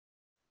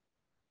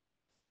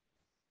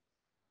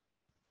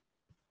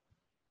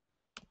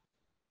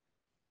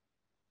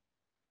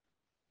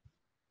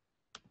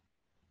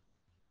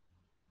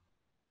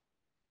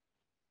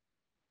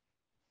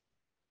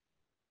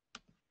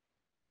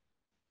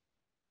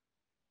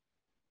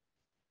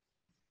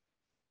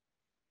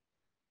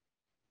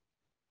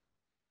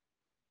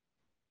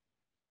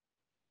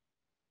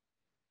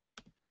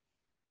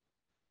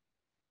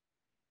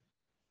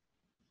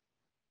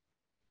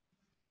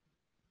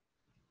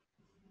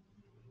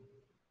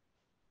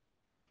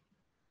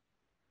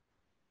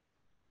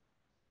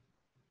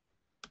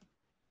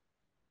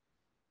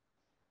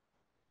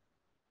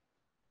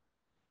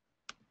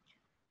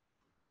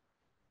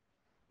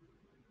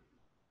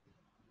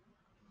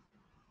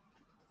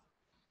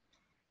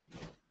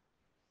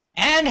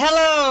And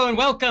hello and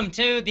welcome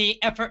to the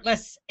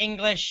Effortless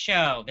English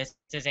Show. This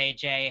is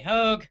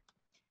ajhoge.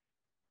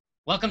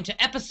 Welcome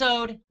to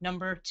episode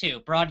number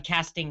 2,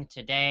 broadcasting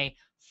today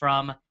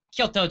from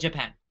Kyoto,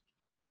 Japan.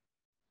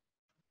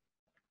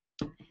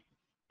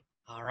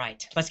 All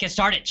right, let's get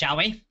started, shall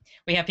we?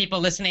 We have people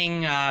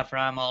listening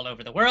from all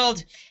over the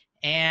world,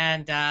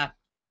 and I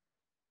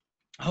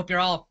hope you're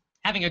all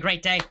having a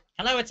great day.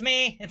 Hello, it's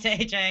me. It's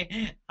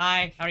AJ.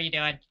 Hi, how are you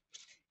doing?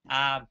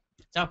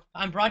 So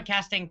I'm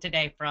broadcasting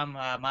today from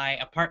my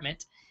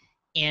apartment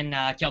in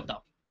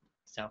Kyoto.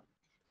 So,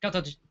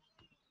 Kyoto.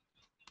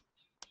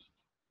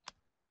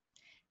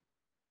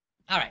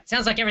 All right,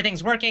 sounds like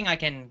everything's working. I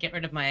can get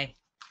rid of my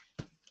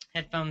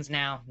headphones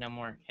now. No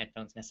more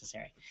headphones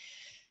necessary.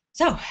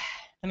 So,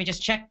 let me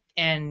just check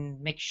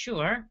and make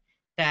sure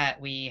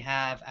that we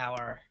have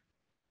our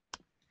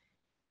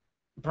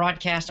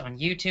broadcast on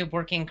YouTube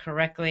working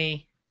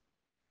correctly.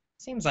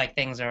 Seems like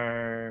things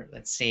are,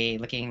 let's see,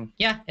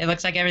 yeah, it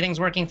looks like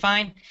everything's working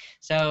fine.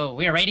 So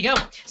we are ready to go.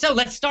 So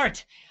let's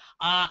start.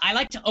 I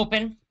like to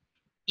open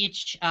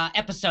each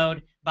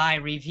episode by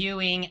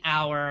reviewing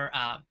our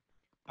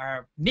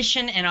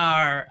mission and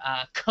our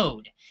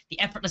code, the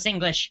Effortless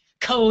English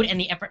code and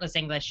the Effortless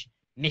English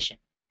mission.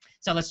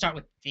 So let's start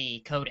with the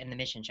code and the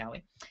mission, shall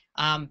we?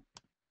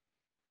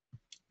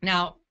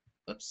 Now,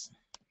 oops,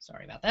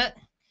 sorry about that.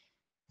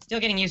 Still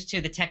getting used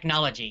to the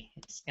technology.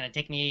 It's going to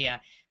take me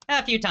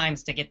a few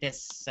times to get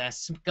this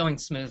going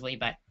smoothly,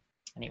 but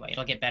anyway,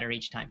 it'll get better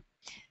each time.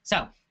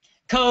 So,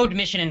 code,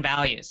 mission, and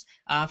values.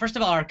 First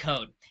of all, our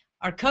code.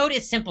 Our code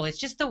is simple. It's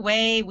just the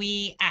way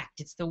we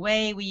act. It's the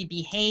way we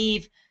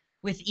behave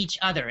with each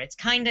other. It's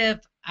kind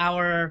of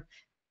our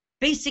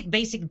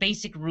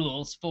basic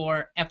rules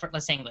for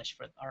effortless English,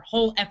 for our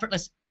whole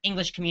effortless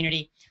English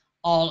community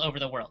all over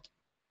the world.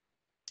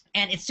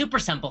 And it's super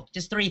simple,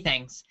 just 3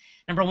 things.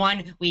 Number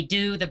 1, we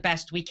do the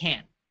best we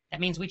can. That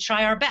means we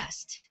try our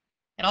best.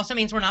 It also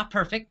means we're not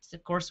perfect.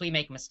 Of course, we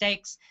make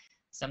mistakes.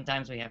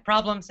 Sometimes we have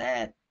problems.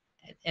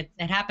 It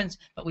happens,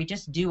 but we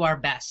just do our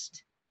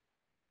best.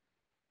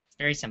 It's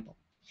very simple.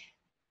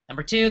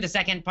 Number 2, the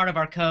second part of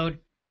our code,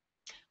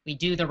 we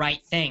do the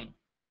right thing,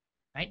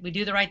 right? We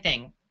do the right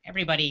thing.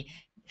 Everybody,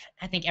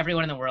 I think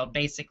everyone in the world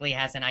basically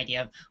has an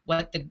idea of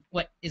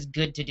what is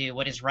good to do,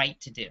 what is right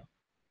to do.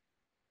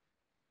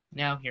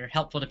 No, you're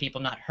helpful to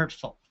people, not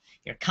hurtful.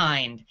 You're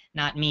kind,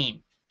 not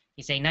mean.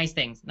 You say nice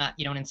things,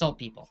 you don't insult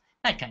people.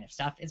 That kind of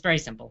stuff. It's very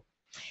simple.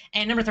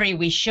 And number 3,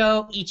 we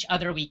show each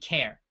other we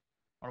care,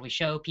 or we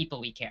show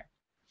people we care.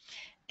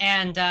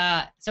 And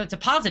so it's a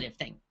positive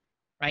thing,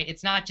 right?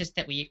 It's not just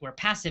that we're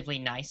passively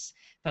nice,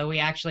 but we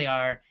actually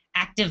are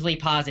actively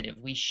positive.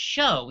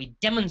 We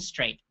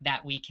demonstrate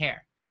that we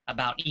care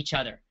about each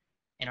other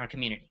in our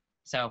community.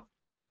 So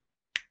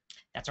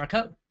that's our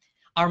code.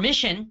 Our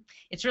mission,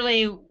 it's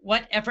really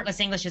what Effortless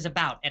English is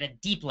about at a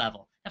deep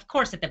level. Of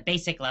course, at the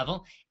basic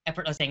level,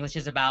 Effortless English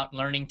is about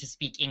learning to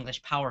speak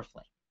English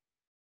powerfully.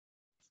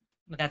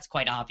 But that's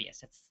quite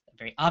obvious. It's a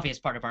very obvious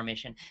part of our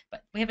mission.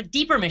 But we have a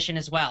deeper mission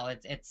as well.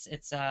 It's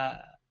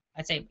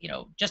I'd say,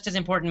 just as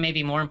important,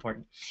 maybe more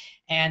important.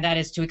 And that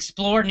is to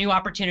explore new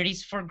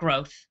opportunities for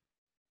growth,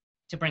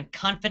 to bring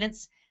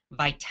confidence,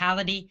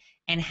 vitality,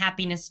 and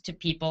happiness to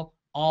people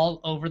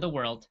all over the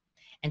world,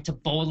 and to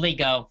boldly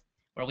go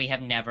where we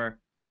have never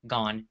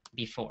gone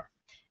before.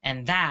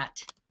 And that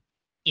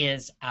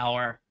is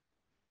our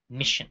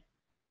mission.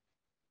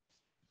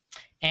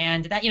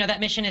 And that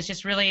mission is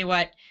just really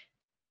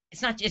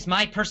it's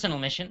my personal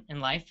mission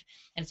in life,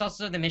 and it's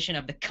also the mission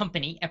of the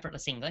company,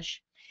 Effortless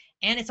English,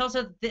 and it's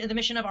also the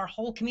mission of our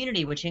whole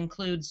community, which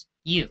includes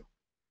you.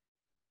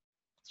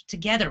 So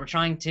together, we're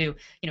trying to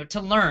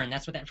learn.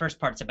 That's what that first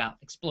part's about,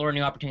 explore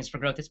new opportunities for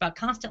growth. It's about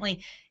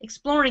constantly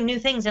exploring new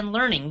things and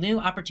learning new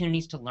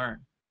opportunities to learn,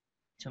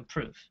 to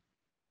improve.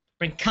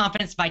 Bring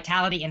confidence,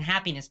 vitality, and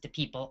happiness to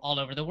people all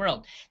over the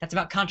world. That's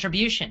about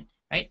contribution,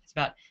 right? It's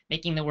about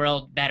making the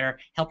world better,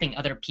 helping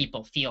other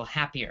people feel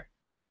happier,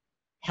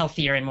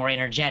 healthier, and more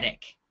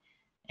energetic,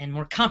 and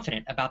more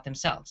confident about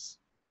themselves.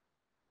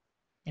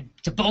 And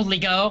to boldly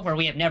go where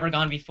we have never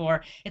gone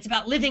before, it's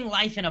about living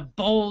life in a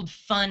bold,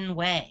 fun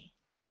way,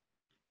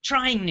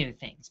 trying new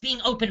things,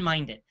 being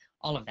open-minded,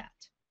 all of that.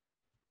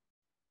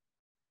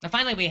 Now,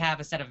 finally, we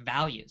have a set of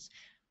values.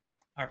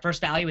 Our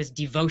first value is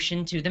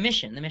devotion to the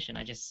mission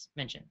I just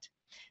mentioned.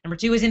 Number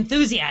 2 is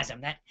enthusiasm,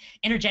 that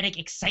energetic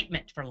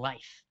excitement for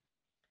life.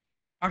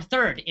 Our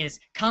third is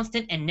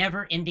constant and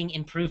never-ending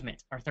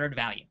improvement, our third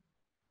value.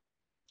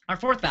 Our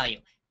fourth value,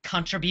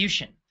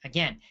 contribution.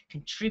 Again,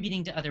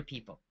 contributing to other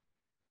people,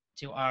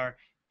 to our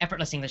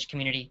Effortless English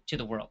community, to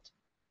the world.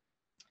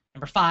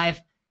 Number 5,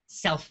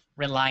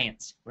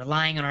 self-reliance,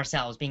 relying on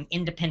ourselves, being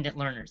independent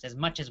learners as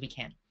much as we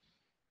can.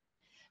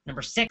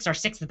 Number 6, our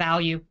 6th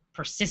value,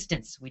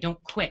 persistence. We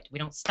don't quit. We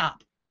don't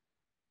stop.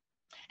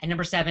 And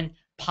number 7,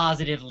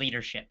 positive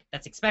leadership.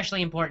 That's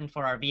especially important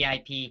for our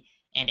VIP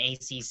and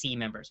ACC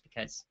members,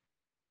 because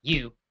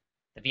you,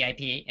 the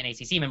VIP and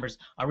ACC members,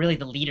 are really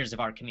the leaders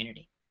of our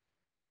community.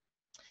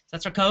 So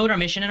that's our code, our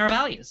mission, and our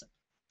values.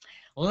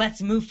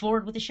 Let's move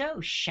forward with the show,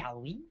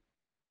 shall we?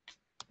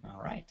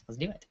 All right, let's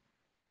do it.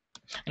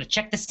 I'm going to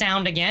check the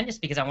sound again,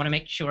 just because I want to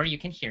make sure you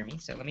can hear me.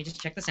 So let me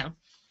just check the sound.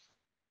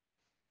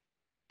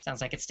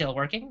 Sounds like it's still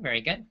working.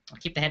 Very good. I'll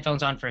keep the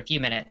headphones on for a few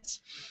minutes.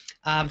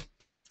 Now,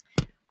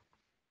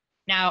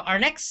 our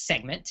next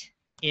segment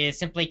is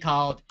simply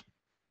called,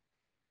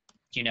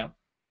 do you know,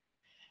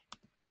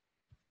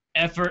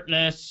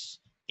 Effortless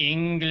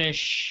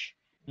English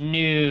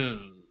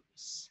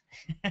News.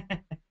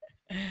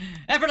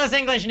 Effortless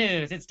English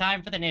News. It's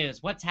time for the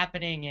news. What's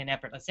happening in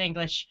Effortless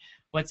English?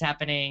 What's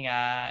happening,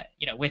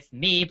 with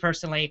me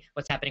personally?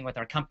 What's happening with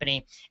our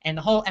company and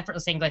the whole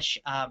Effortless English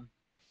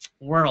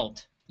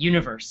world,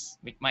 universe,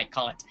 we might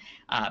call it,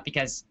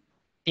 because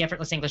the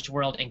Effortless English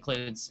world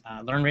includes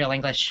Learn Real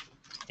English.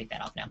 Take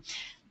that off now.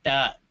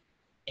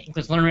 It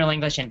includes Learn Real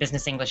English and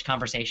Business English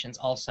conversations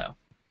also,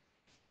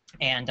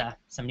 and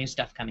some new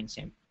stuff coming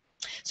soon.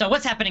 So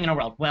what's happening in our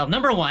world? Well,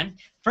 number one,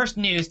 first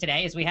news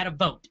today is we had a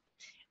vote.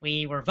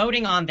 We were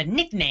voting on the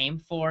nickname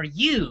for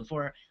you,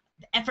 for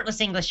the Effortless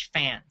English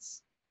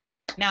fans.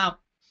 Now,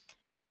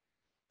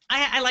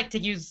 I like to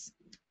use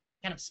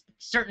kind of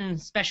certain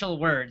special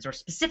words or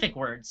specific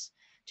words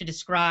to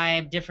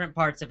describe different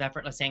parts of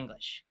Effortless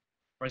English.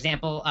 For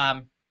example,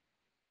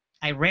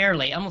 I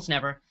rarely, almost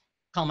never,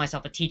 call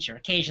myself a teacher.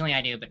 Occasionally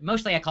I do, but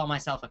mostly I call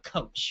myself a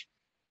coach.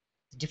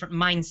 It's a different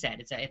mindset.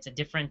 It's a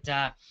different,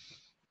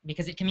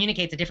 because it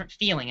communicates a different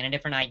feeling and a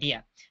different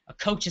idea. A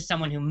coach is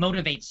someone who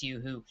motivates you,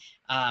 who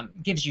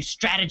gives you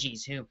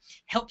strategies, who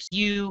helps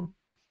you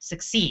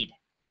succeed.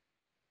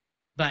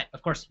 But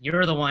of course,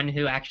 you're the one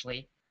who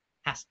actually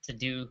has to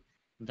do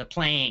the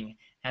playing,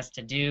 has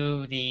to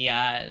do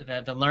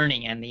the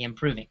learning and the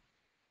improving.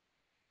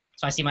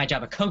 So I see my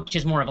job. A coach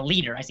is more of a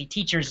leader. I see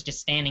teachers just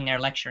standing there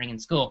lecturing in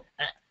school.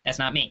 That's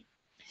not me.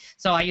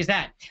 So I use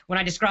that. When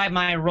I describe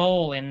my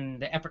role in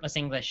the Effortless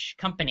English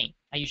company,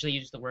 I usually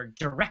use the word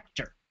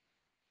director.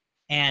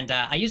 And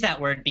I use that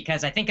word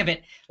because I think of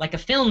it like a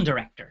film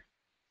director,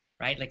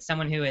 right? Like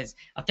someone who is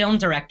a film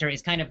director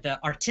is kind of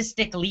the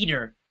artistic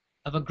leader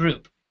of a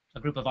group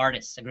of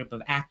artists, a group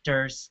of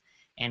actors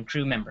and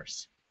crew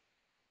members.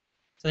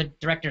 So the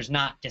director's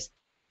not just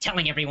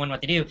telling everyone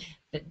what to do.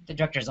 The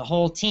director's a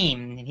whole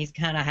team, and he's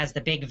kind of has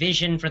the big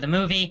vision for the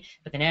movie,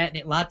 but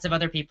then lots of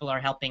other people are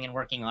helping and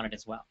working on it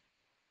as well.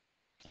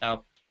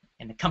 So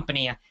in the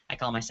company, I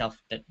call myself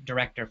the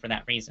director for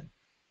that reason.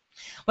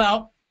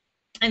 Well,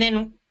 and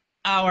then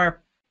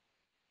our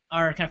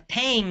kind of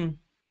paying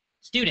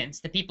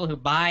students, the people who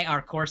buy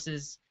our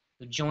courses,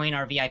 who join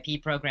our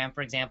VIP program,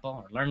 for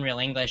example, or Learn Real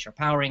English or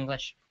Power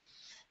English,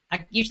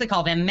 I usually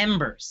call them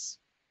members.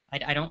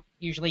 I don't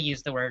usually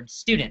use the word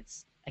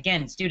students.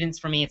 Again, students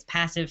for me, it's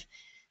passive.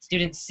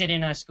 Students sit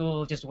in a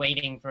school just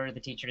waiting for the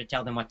teacher to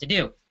tell them what to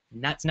do.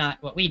 And that's not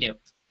what we do.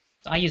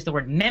 So I use the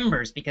word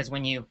members because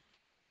when you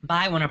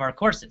buy one of our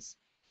courses,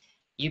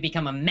 you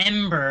become a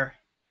member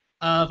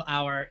of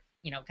our,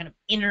 kind of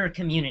inner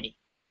community,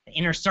 the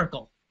inner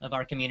circle of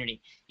our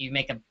community. You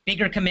make a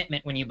bigger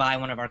commitment when you buy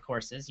one of our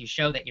courses. You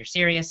show that you're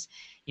serious.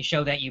 You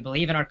show that you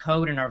believe in our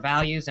code and our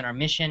values and our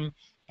mission.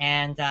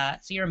 And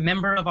so you're a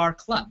member of our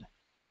club,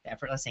 the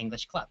Effortless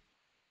English Club,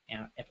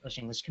 Effortless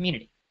English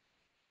community.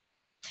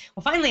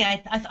 Well, finally,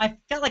 I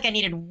felt like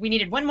we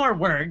needed one more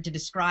word to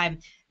describe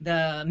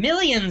the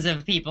millions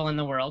of people in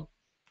the world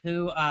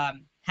who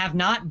have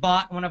not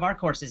bought one of our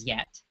courses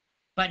yet,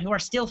 but who are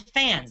still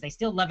fans. They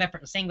still love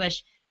Effortless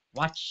English.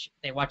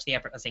 They watch the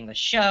Effortless English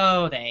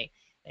show. They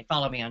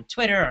follow me on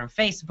Twitter or on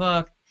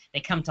Facebook.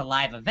 They come to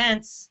live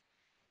events.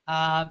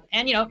 And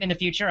in the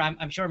future,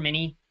 I'm sure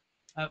many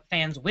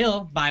fans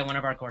will buy one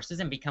of our courses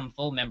and become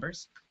full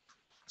members.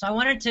 So I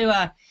wanted to,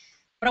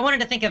 but I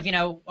wanted to think of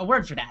a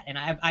word for that. And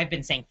I've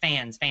been saying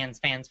fans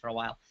for a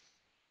while.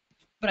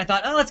 But I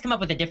thought, let's come up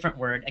with a different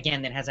word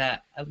again that has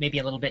maybe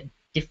a little bit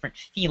different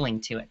feeling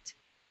to it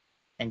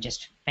than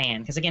just fan.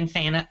 Because again,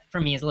 fan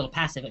for me is a little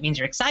passive. It means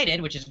you're excited,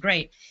 which is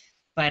great.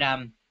 But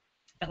I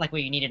felt like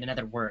we needed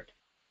another word.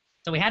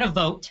 So we had a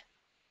vote,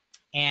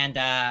 and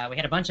we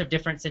had a bunch of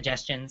different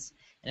suggestions.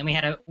 And then we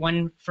had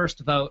one first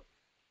vote,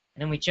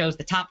 and then we chose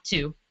the top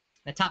two.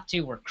 The top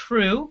two were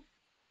crew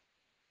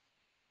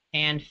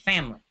and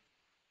family.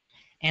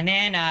 And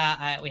then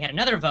we had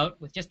another vote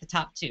with just the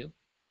top two.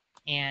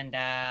 And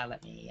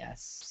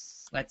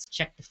let's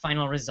check the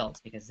final results,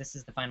 because this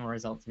is the final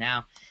results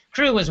now.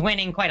 Crew was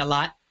winning quite a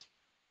lot,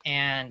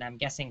 and I'm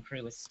guessing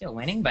crew is still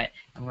winning, but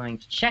I'm going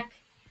to check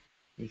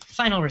the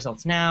final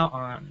results now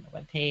on the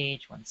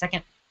webpage. 1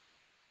 second.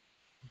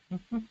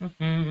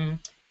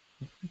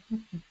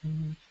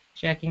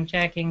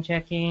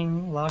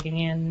 Checking, logging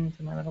in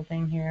to my little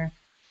thing here.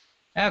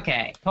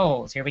 Okay,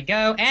 polls, here we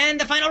go. And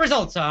the final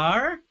results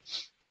are...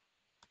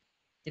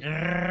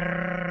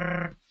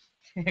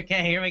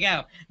 Okay, here we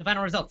go. The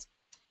final results.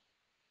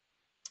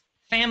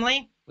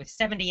 Family with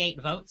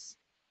 78 votes,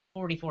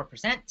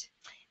 44%.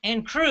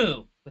 And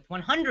crew with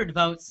 100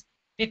 votes,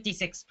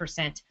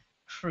 56%.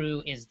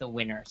 Crew is the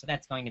winner. So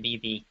that's going to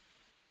be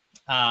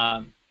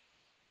the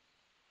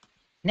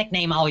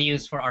nickname I'll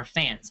use for our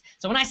fans.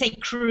 So when I say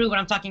crew, what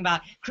I'm talking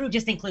about, crew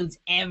just includes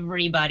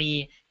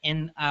everybody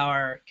in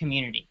our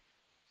community.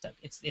 So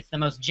it's the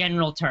most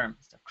general term.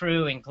 So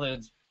crew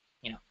includes,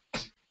 you know,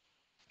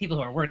 people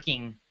who are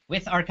working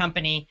with our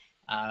company.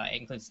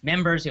 It includes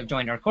members who have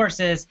joined our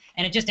courses,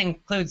 and it just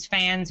includes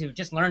fans who've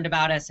just learned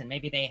about us and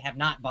maybe they have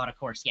not bought a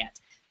course yet.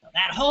 So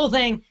that whole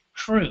thing,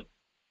 crew.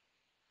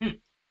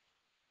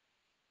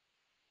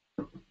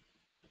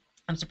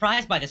 I'm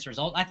surprised by this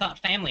result. I thought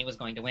family was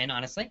going to win,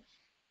 honestly,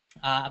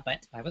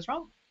 but I was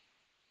wrong.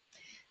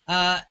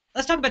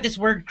 Let's talk about this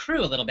word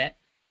crew a little bit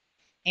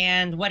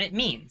and what it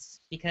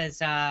means,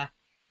 because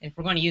if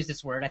we're going to use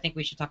this word, I think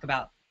we should talk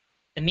about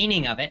the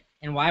meaning of it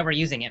and why we're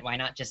using it. Why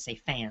not just say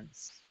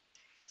fans?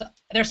 So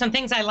there's some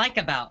things I like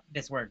about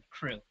this word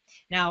crew.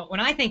 Now, when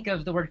I think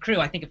of the word crew,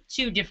 I think of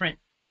two different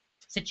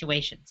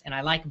situations, and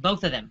I like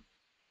both of them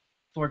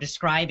for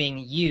describing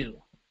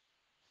you,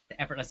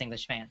 the Effortless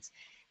English fans.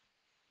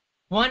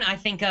 One, I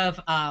think of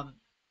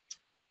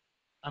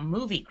a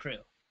movie crew.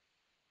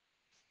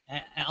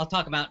 I'll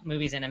talk about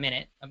movies in a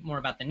minute, more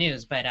about the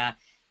news, but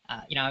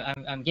you know,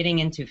 I'm getting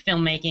into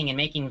filmmaking and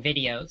making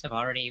videos. I've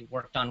already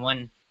worked on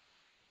one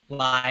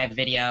live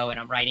video, and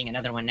I'm writing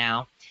another one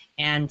now.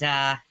 And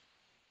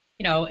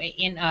you know,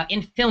 in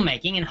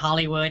filmmaking, in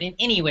Hollywood, in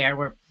anywhere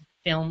where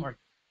film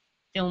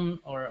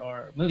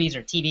or movies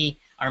or TV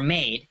are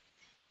made,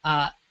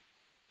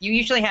 you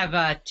usually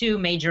have two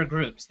major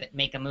groups that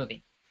make a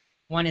movie.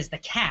 One is the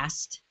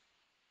cast.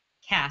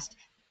 Cast,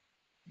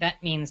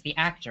 that means the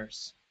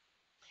actors.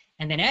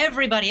 And then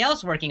everybody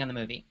else working on the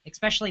movie,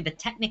 especially the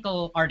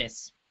technical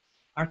artists,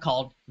 are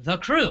called the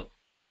crew.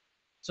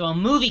 So a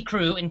movie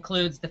crew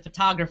includes the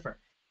photographer,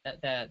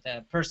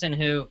 the person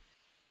who,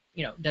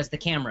 you know, does the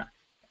camera.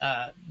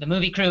 The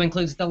movie crew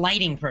includes the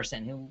lighting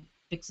person who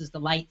fixes the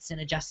lights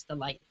and adjusts the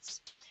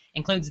lights.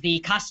 Includes the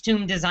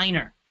costume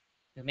designer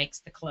who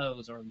makes the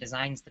clothes or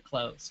designs the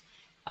clothes.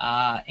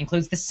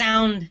 Includes the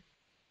sound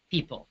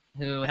people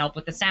who help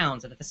with the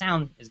sound so that the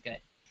sound is good.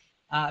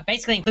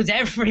 Basically includes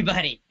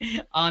everybody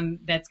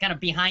that's kind of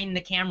behind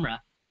the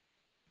camera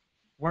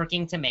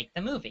working to make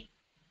the movie.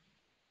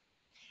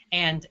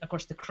 And of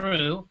course the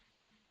crew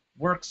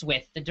works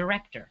with the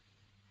director.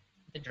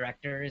 The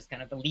director is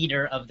kind of the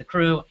leader of the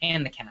crew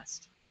and the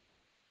cast.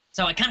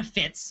 So it kind of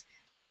fits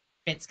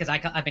because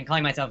I've been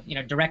calling myself, you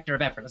know, director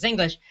of Effortless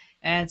English,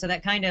 and so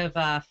that kind of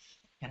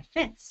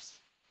fits.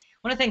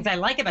 One of the things I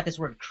like about this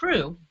word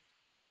crew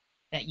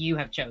that you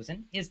have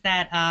chosen is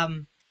that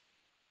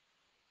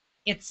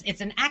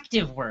it's an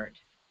active word.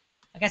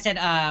 Like I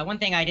said, one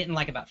thing I didn't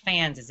like about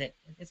fans is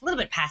it's a little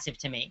bit passive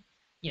to me.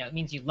 You know, it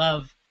means you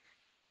love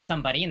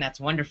somebody, and that's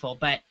wonderful,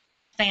 but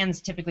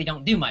fans typically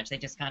don't do much. They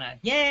just kind of,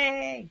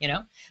 yay, you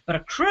know. But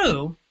a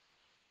crew,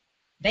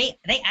 they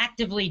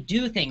actively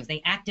do things.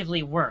 They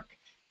actively work.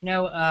 You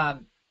know, a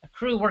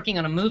crew working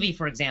on a movie,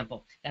 for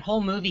example, that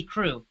whole movie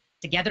crew,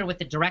 together with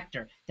the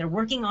director, they're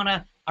working on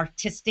an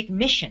artistic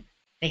mission.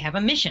 They have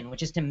a mission,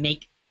 which is to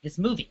make this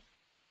movie.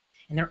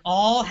 And they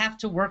all have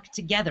to work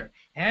together.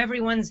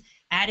 Everyone's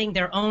adding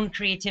their own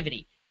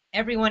creativity.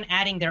 Everyone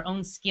adding their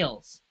own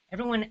skills.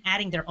 Everyone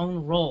adding their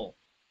own role.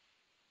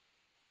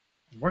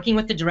 Working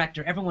with the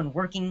director, everyone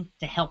working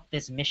to help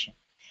this mission.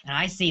 And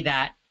I see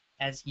that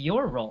as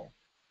your role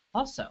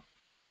also.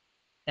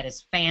 That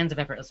as fans of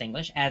Effortless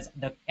English, as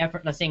the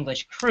Effortless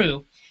English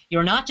crew,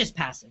 you're not just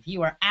passive.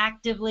 You are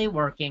actively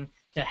working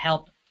to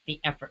help the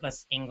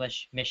Effortless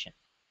English mission.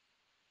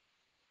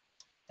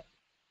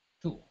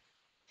 Cool.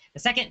 The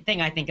second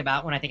thing I think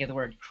about when I think of the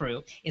word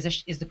crew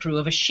is the crew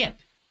of a ship,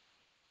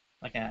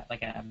 like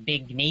a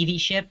big Navy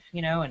ship,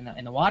 you know,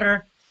 in the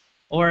water.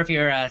 Or if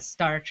you're a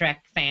Star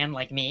Trek fan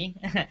like me,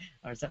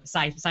 or a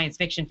science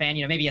fiction fan,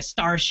 you know, maybe a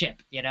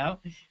starship, you know.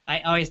 I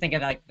always think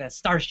of like the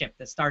starship,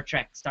 the Star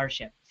Trek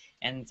starship.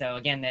 And so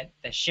again,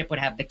 the ship would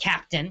have the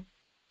captain,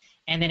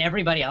 and then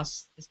everybody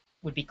else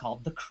would be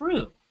called the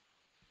crew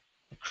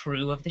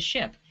of the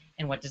ship.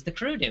 And what does the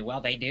crew do?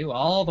 Well, they do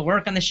all the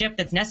work on the ship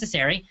that's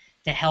necessary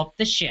to help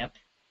the ship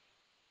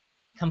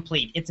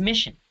complete its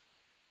mission.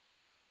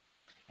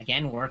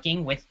 Again,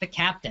 working with the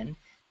captain,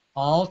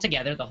 all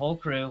together, the whole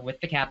crew with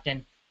the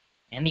captain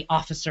and the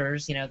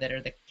officers, you know, that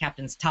are the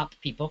captain's top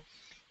people,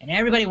 and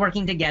everybody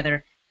working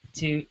together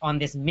on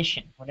this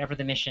mission, whatever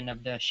the mission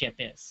of the ship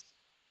is.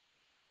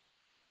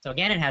 So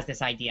again, it has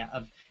this idea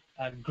of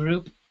a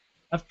group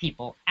of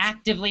people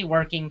actively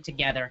working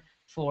together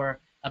for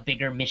a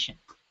bigger mission.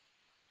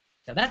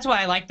 So that's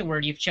why I like the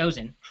word you've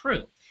chosen,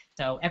 crew.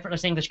 So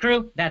Effortless English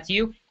crew, that's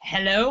you.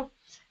 Hello,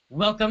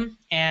 welcome,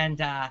 and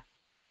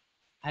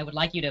I would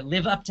like you to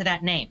live up to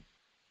that name.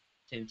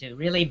 To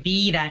really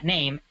be that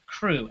name,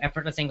 crew,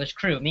 Effortless English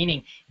crew,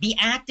 meaning be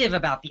active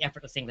about the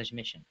Effortless English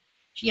mission.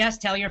 Yes,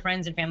 tell your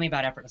friends and family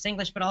about Effortless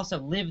English, but also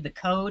live the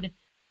code,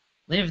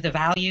 live the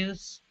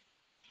values,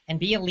 and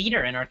be a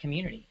leader in our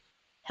community.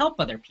 Help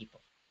other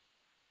people.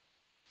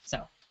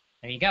 So,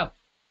 there you go.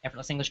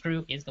 Effortless English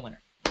crew is the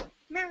winner.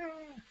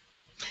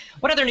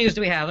 What other news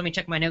do we have? Let me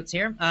check my notes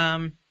here.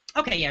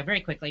 Okay, yeah,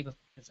 very quickly,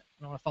 because I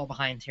don't want to fall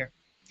behind here.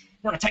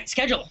 We're on a tight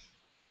schedule.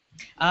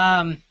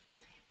 Um,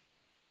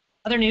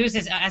 Other news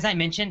is, as I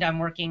mentioned, I'm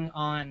working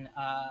on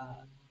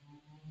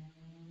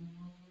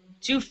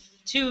two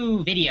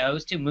two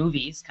videos, two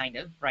movies, kind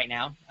of right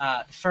now.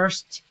 The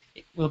first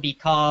will be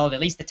called, at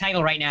least the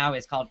title right now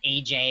is called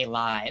AJ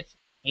Live.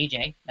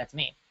 AJ, that's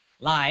me.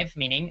 Live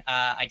meaning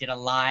I did a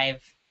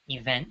live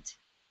event,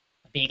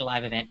 a big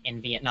live event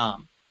in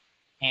Vietnam,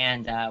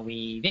 and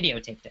we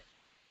videotaped it.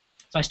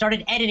 So I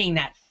started editing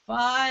that.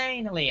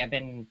 Finally, I've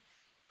been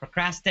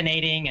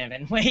procrastinating and I've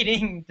been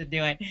waiting to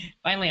do it.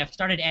 Finally, I've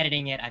started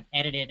editing it. I've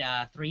edited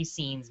 3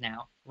 scenes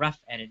now, rough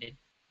edited.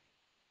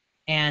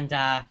 And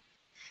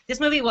this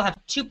movie will have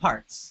 2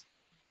 parts.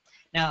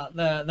 Now,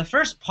 the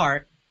first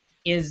part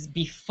is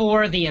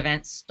before the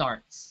event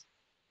starts.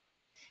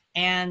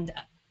 And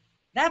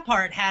that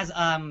part has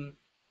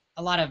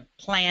a lot of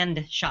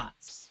planned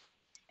shots.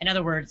 In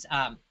other words,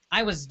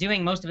 I was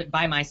doing most of it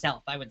by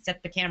myself. I would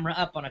set the camera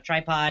up on a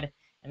tripod,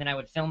 and then I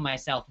would film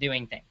myself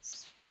doing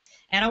things.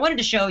 And I wanted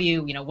to show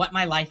you, what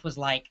my life was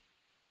like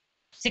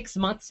 6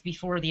 months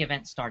before the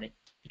event started,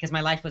 because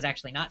my life was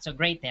actually not so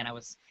great then. I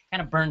was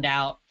kind of burned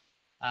out,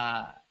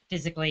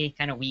 physically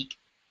kind of weak,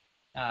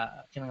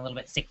 feeling a little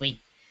bit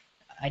sickly.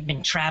 I'd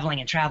been traveling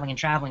and traveling and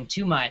traveling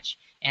too much,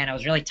 and I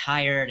was really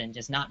tired and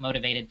just not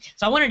motivated.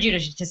 So I wanted you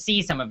to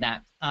see some of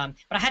that. But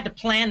I had to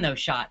plan those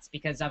shots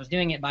because I was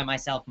doing it by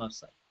myself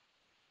mostly.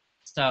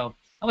 So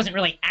I wasn't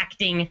really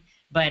acting,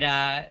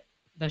 but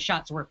those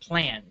shots were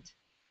planned.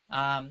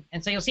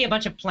 And so you'll see a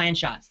bunch of planned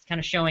shots, kind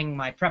of showing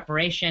my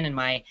preparation and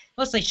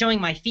mostly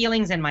showing my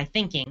feelings and my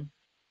thinking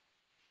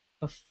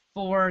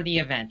before the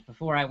event,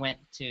 before I went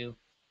to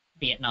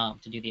Vietnam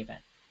to do the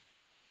event.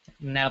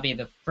 And that'll be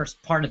the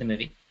first part of the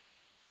movie.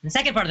 And the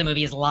second part of the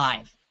movie is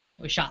live.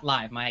 It was shot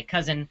live. My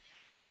cousin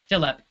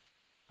Philip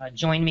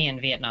joined me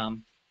in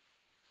Vietnam.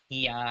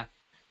 He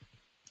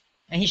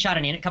shot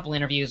a couple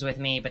interviews with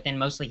me, but then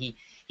mostly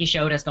he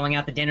showed us going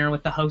out to dinner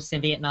with the hosts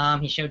in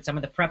Vietnam. He showed some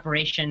of the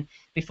preparation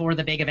before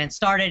the big event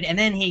started, and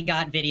then he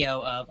got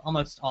video of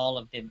almost all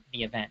of the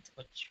event,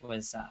 which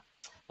was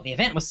well, the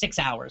event was 6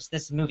 hours.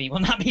 This movie will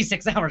not be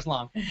 6 hours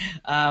long,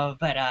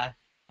 but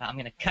I'm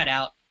gonna cut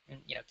out and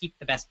keep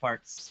the best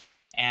parts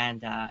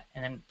and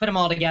then put them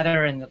all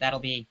together, and that'll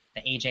be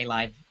the AJ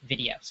Live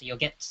video. So you'll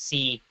get to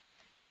see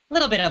a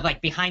little bit of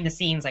like behind the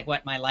scenes, like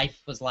what my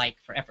life was like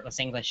for Effortless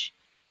English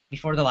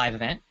before the live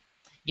event.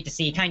 You get to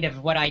see kind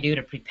of what I do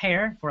to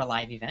prepare for a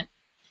live event.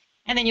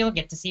 And then you'll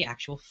get to see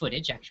actual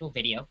footage, actual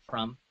video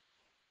from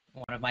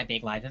one of my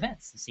big live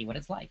events and see what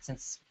it's like,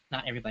 since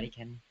not everybody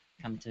can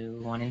come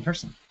to one in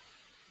person.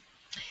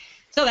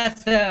 So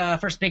that's the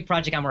first big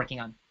project I'm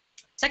working on.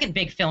 Second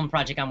big film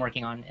project I'm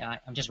working on,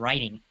 I'm just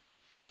writing.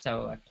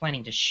 So I'm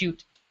planning to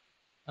shoot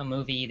a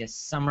movie this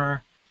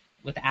summer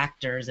with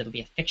actors. It'll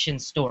be a fiction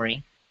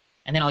story.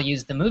 And then I'll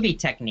use the movie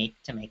technique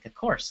to make a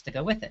course to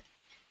go with it.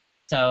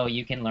 So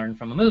you can learn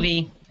from a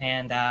movie,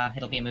 and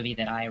it'll be a movie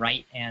that I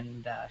write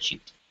and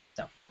shoot.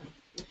 So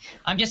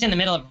I'm just in the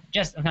middle of,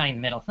 not in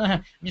the middle,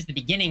 I'm just the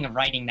beginning of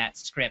writing that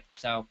script.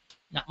 So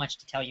not much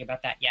to tell you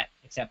about that yet,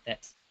 except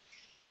that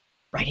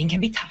writing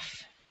can be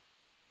tough.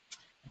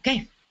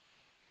 Okay,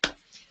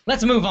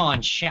 let's move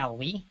on, shall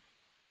we,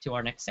 to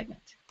our next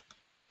segment.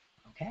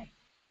 Okay.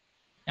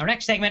 Our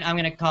next segment I'm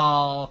going to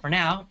call, for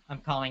now,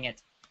 I'm calling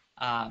it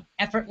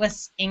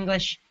Effortless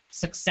English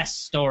Success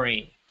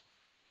Story.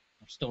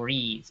 Or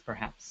stories,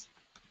 perhaps.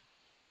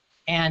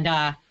 And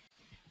now,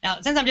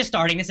 since I'm just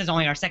starting, this is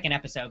only our second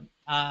episode,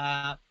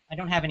 I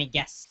don't have any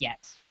guests yet.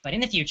 But in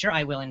the future,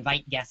 I will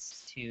invite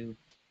guests to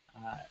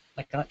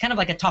kind of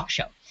like a talk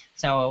show.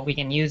 So we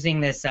can,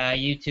 using this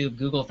YouTube,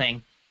 Google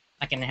thing,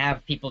 I can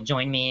have people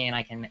join me and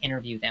I can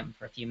interview them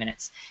for a few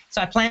minutes.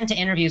 So I plan to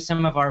interview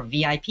some of our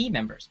VIP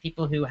members,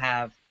 people who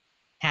have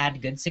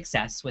had good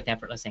success with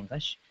Effortless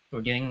English, who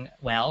are doing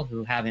well,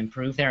 who have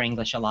improved their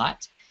English a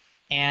lot,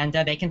 and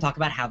they can talk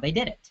about how they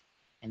did it.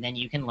 And then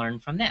you can learn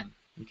from them.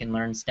 You can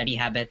learn study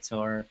habits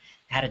or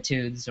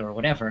attitudes or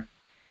whatever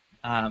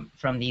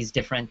from these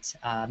different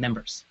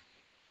members.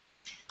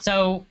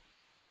 So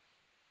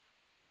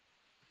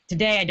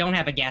today I don't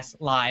have a guest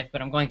live,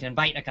 but I'm going to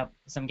invite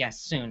some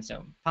guests soon.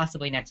 So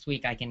possibly next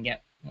week I can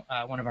get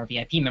one of our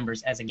VIP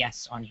members as a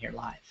guest on here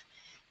live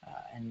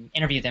and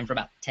interview them for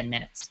about 10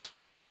 minutes.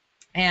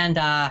 And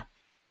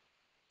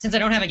since I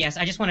don't have a guest,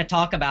 I just want to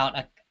talk about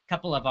a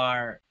couple of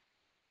our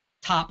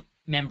top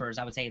members,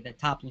 I would say the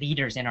top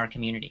leaders in our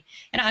community.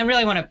 And I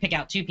really want to pick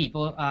out 2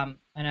 people, and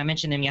I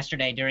mentioned them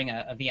yesterday during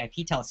a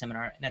VIP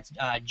teleseminar, and that's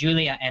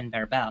Julia and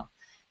Berbel.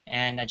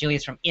 And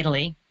Julia's from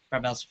Italy,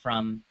 Berbel's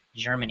from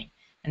Germany.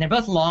 And they're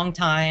both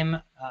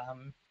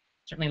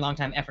certainly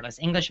long-time Effortless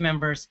English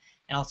members,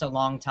 and also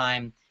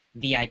long-time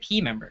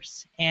VIP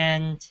members.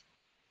 And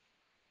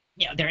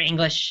their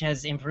English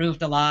has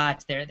improved a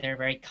lot. They're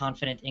very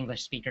confident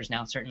English speakers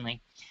now, certainly.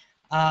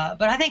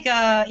 But I think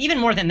even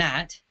more than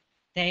that,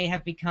 they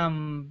have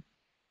become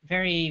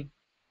very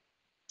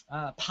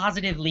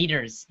positive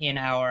leaders in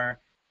our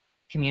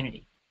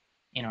community,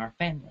 in our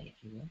family,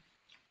 if you will.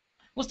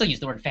 We'll still use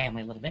the word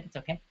family a little bit. It's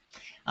okay.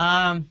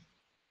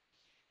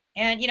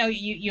 And you know,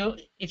 you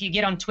if you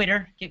get on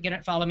Twitter,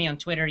 follow me on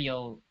Twitter,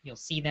 you'll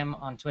see them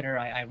on Twitter.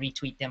 I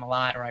retweet them a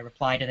lot, or I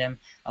reply to them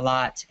a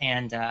lot,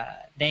 and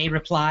they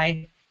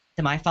reply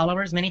to my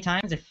followers many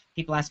times. If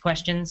people ask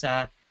questions,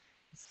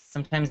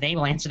 sometimes they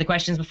will answer the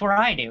questions before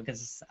I do,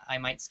 because I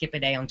might skip a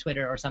day on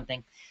Twitter or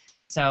something.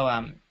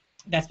 So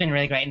that's been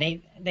really great,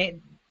 and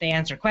they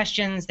answer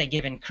questions, they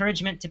give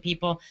encouragement to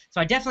people.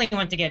 So I definitely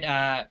want to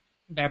get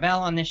Barbel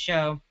on this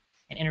show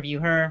and interview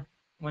her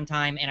one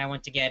time, and I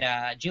want to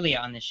get Julia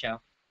on this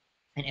show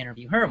and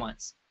interview her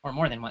once, or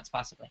more than once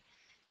possibly,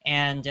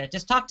 and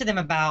just talk to them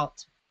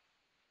about,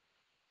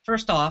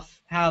 first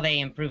off, how they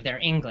improve their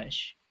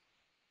English,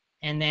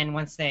 and then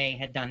once they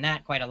had done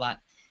that quite a lot,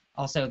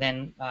 also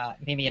then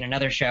maybe in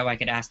another show I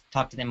could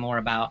talk to them more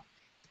about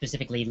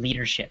specifically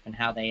leadership and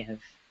how they have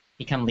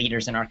become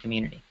leaders in our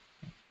community.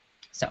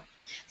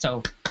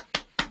 So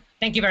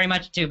thank you very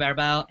much to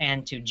Barbel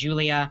and to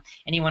Julia.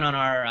 Anyone on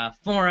our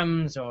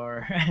forums,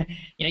 or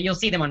you know, you'll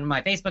see them on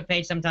my Facebook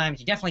page sometimes.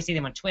 You definitely see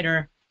them on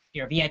Twitter. If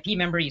you're a VIP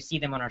member, you see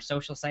them on our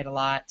social site a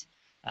lot.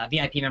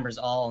 VIP members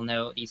all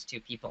know these two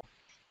people.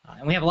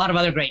 And we have a lot of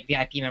other great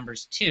VIP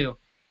members too,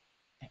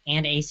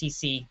 and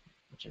ACC,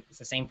 which is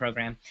the same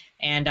program.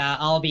 And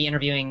I'll be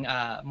interviewing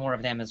more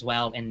of them as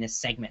well in this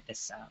segment,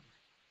 this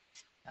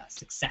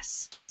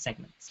success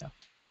segment. So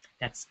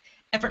that's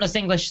Effortless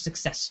English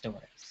Success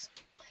Stories.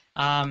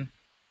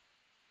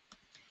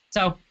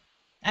 So,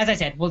 as I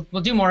said,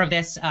 we'll do more of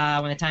this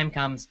when the time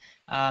comes.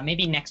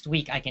 Maybe next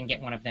week I can get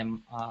one of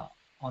them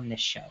on this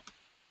show.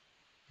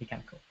 Be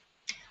kind of cool.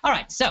 All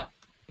right, so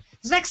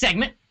this next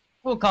segment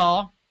we'll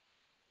call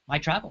My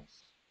Travels.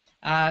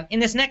 In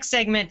this next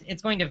segment,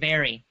 it's going to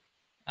vary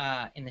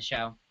in the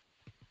show.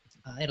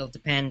 It'll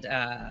depend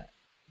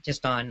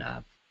just on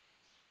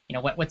you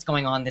know, what's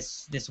going on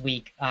this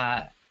week.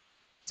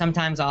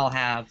 Sometimes I'll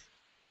have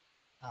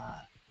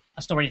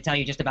a story to tell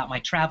you just about my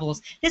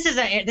travels. This is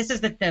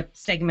the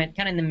segment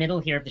kind of in the middle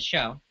here of the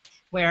show,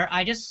 where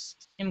I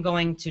just am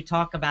going to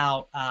talk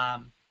about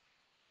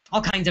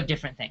all kinds of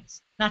different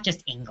things, not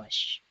just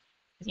English.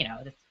 You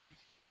know,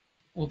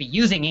 we'll be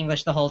using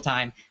English the whole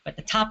time, but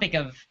the topic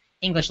of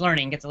English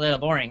learning gets a little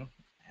boring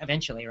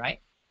eventually, right?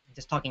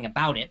 Just talking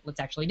about it. Let's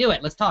actually do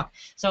it. Let's talk.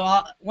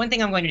 So one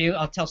thing I'm going to do,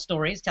 I'll tell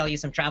stories, tell you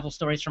some travel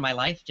stories from my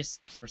life, just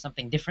for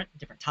something different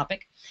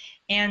topic.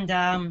 And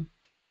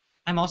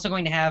I'm also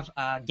going to have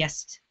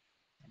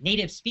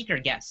native speaker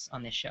guests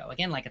on this show,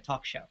 again, like a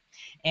talk show.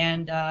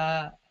 And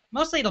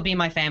mostly it'll be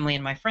my family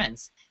and my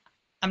friends.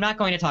 I'm not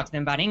going to talk to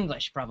them about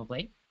English,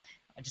 probably.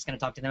 I'm just going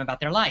to talk to them about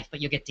their life, but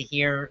you'll get to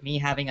hear me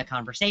having a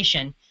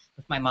conversation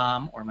with my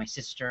mom or my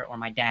sister or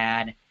my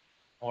dad,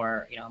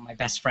 or you know, my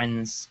best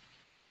friends,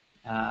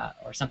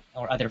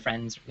 or other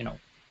friends. You know,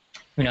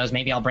 who knows?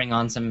 Maybe I'll bring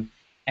on some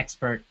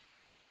expert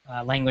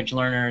language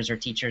learners or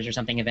teachers or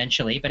something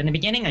eventually. But in the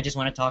beginning, I just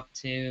want to talk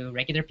to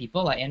regular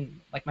people and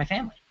like my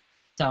family.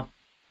 So,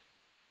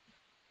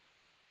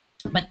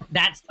 but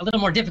that's a little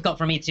more difficult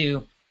for me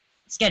to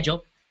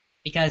schedule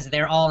because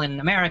they're all in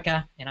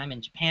America and I'm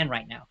in Japan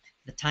right now.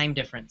 The time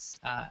difference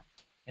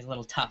is a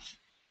little tough.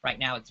 Right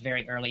now, it's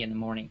very early in the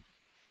morning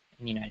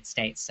in the United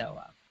States.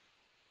 So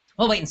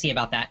we'll wait and see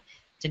about that.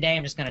 Today,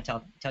 I'm just going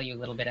to tell you a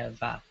little bit of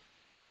kind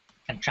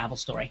of travel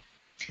story.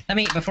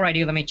 Before I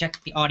do, let me check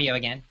the audio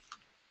again.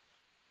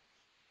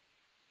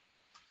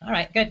 All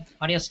right, good.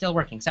 Audio's still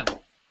working. So,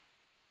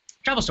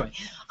 travel story.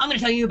 I'm going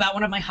to tell you about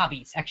one of my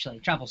hobbies, actually,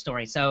 travel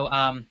story. So,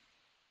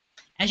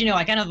 as you know,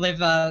 I kind of live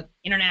an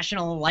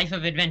international life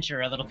of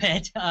adventure a little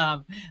bit.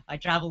 I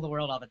travel the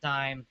world all the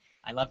time.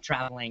 I love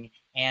traveling,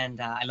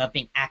 and I love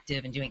being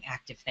active and doing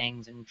active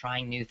things and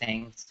trying new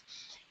things.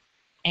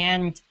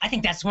 And I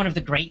think that's one of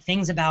the great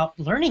things about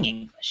learning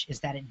English, is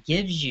that it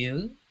gives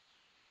you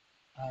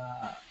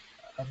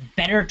a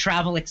better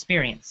travel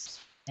experience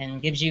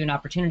and gives you an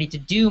opportunity to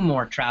do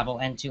more travel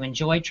and to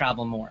enjoy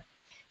travel more.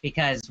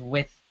 Because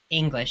with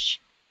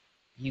English,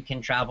 you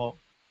can travel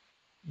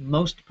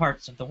most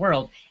parts of the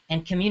world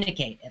and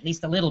communicate at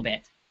least a little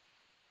bit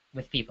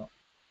with people.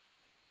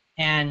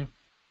 And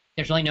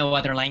there's really no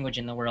other language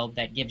in the world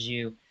that gives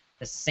you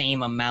the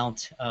same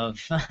amount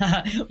of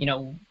you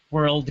know,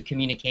 world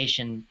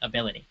communication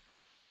ability.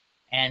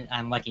 And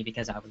I'm lucky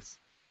because I was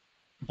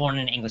born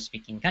in an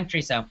English-speaking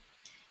country, so I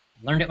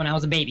learned it when I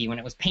was a baby, when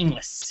it was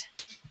painless.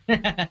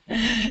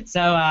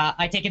 So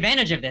I take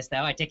advantage of this,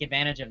 though. I take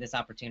advantage of this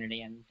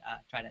opportunity and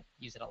try to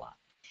use it a lot.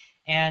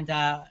 And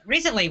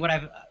recently, what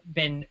I've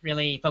been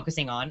really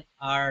focusing on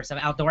are some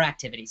outdoor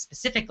activities,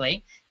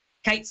 specifically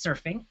kite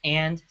surfing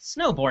and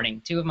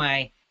snowboarding, two of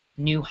my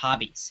new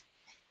hobbies.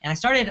 And I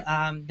started,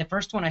 the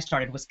first one I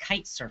started was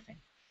kite surfing.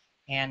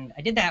 And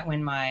I did that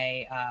when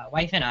my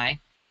wife and I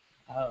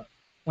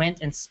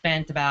went and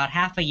spent about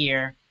half a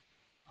year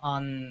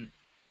on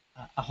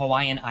a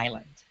Hawaiian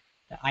island,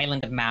 the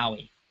island of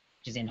Maui,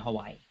 which is in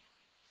Hawaii.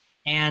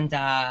 And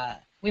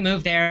we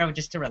moved there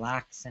just to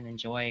relax and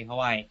enjoy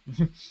Hawaii.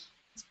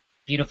 It's a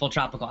beautiful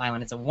tropical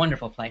island. It's a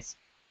wonderful place.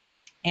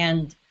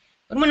 And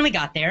when we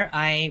got there,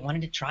 I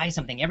wanted to try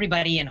something.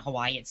 Everybody in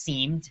Hawaii, it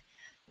seemed,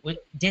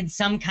 did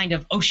some kind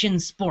of ocean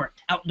sport,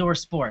 outdoor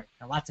sport.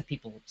 Now, lots of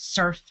people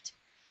surfed,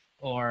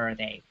 or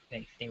they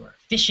were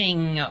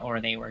fishing, or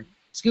they were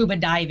scuba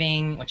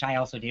diving, which I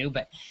also do.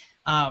 But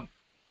um,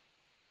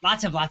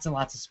 lots and lots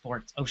of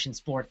sports, ocean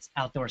sports,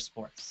 outdoor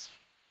sports.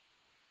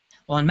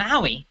 Well, in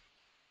Maui,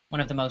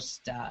 one of the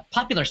most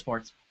popular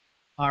sports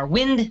are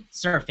wind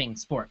surfing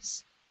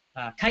sports,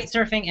 kite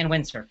surfing and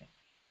wind surfing.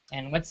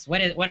 And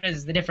what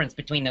is the difference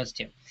between those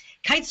two?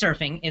 Kite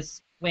surfing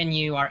is when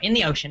you are in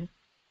the ocean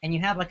and you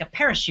have like a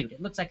parachute.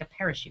 It looks like a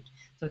parachute.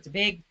 So it's a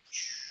big,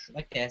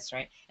 like this,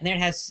 right? And then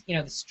it has,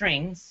 the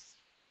strings.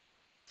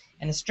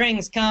 And the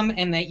strings come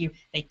and they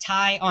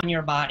tie on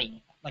your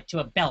body, like to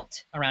a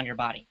belt around your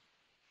body.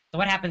 So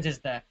what happens is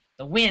the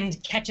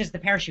wind catches the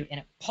parachute and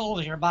it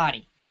pulls your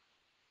body.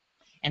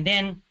 And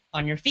then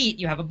on your feet,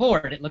 you have a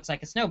board. It looks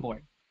like a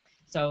snowboard.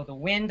 So the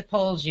wind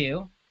pulls you,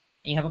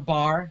 and you have a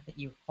bar that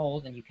you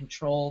hold, and you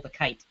control the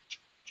kite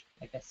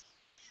like this.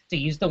 So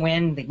you use the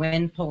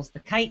wind pulls the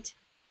kite.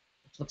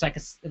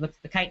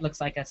 The kite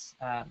looks like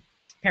a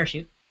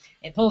parachute.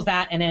 It pulls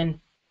that, and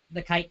then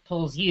the kite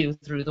pulls you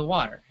through the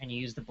water, and you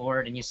use the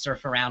board, and you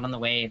surf around on the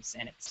waves,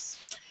 and it's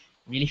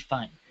really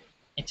fun.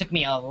 It took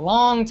me a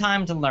long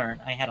time to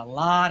learn. I had a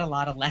lot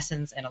of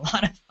lessons and a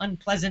lot of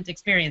unpleasant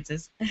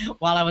experiences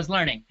while I was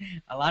learning.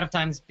 A lot of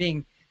times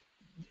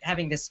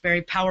having this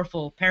very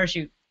powerful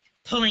parachute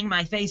pulling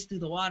my face through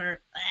the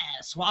water,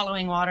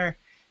 swallowing water,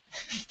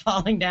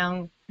 falling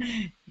down,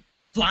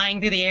 flying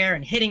through the air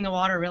and hitting the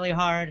water really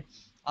hard.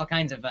 All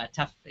kinds of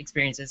tough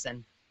experiences.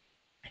 And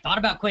I thought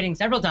about quitting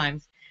several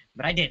times,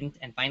 but I didn't.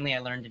 And finally I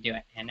learned to do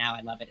it. And now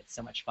I love it. It's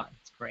so much fun.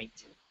 It's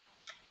great.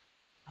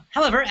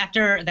 However,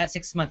 after that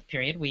 6-month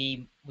period,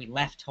 we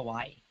left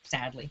Hawaii,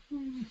 sadly.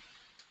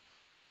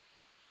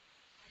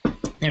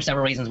 There's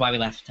several reasons why we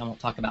left I won't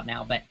talk about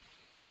now, but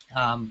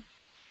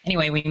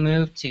anyway, we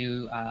moved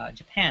to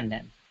Japan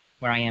then,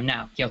 where I am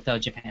now, Kyoto,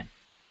 Japan.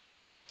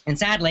 And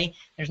sadly,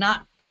 there's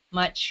not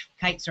much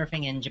kite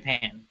surfing in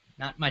Japan,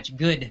 not much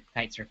good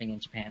kite surfing in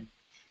Japan.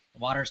 The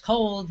water's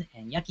cold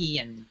and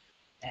yucky and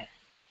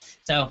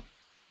so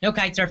no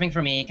kite surfing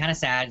for me, kind of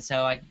sad.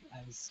 So I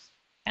was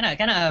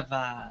kind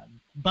of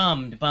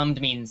bummed. Bummed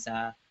means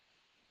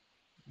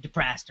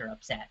depressed or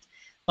upset.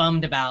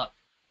 Bummed about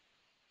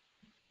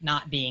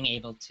not being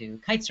able to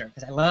kite surf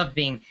because I love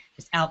being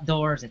just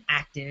outdoors and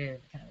active,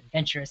 kind of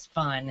adventurous,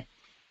 fun.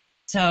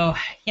 So,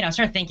 I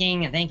started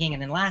thinking, and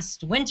then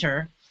last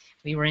winter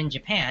we were in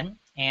Japan,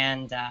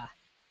 and it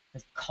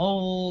was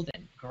cold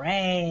and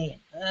gray.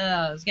 And,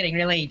 I was getting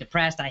really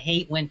depressed. I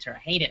hate winter. I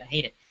hate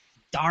it.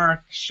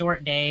 Dark,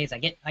 short days. I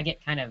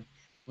get kind of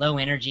low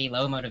energy,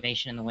 low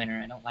motivation in the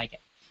winter. I don't like it.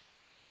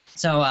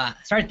 So I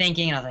started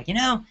thinking, and I was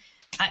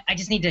like, I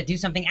just need to do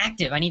something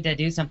active. I need to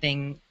do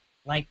something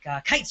like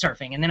kite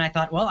surfing. And then I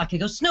thought, well, I could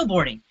go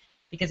snowboarding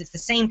because it's the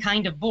same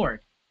kind of board,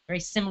 very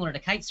similar to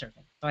kite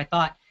surfing. So I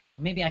thought,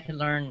 well, maybe I could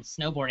learn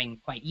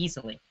snowboarding quite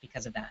easily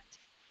because of that.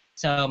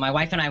 So my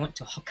wife and I went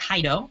to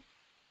Hokkaido,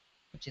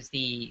 which is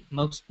the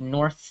most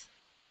north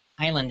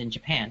island in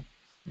Japan.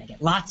 And they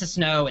get lots of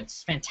snow.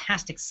 It's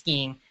fantastic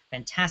skiing,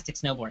 fantastic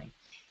snowboarding.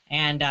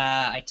 And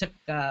I took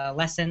a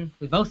lesson.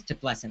 We both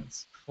took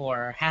lessons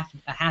for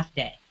a half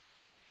day.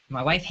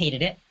 My wife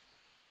hated it,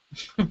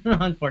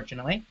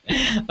 unfortunately,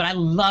 but I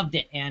loved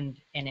it, and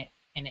it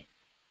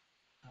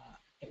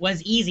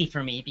was easy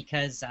for me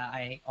because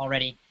I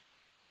already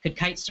could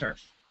kite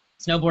surf.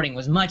 Snowboarding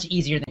was much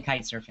easier than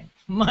kite surfing,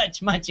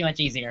 much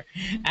easier.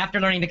 After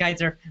learning to kite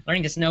surf,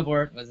 learning to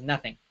snowboard was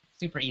nothing,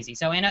 super easy.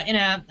 So in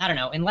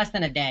less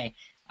than a day,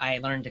 I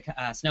learned to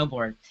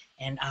snowboard,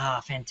 and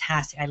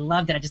fantastic! I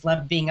loved it. I just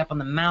loved being up on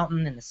the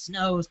mountain, and the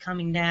snow's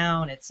coming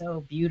down. It's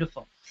so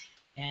beautiful.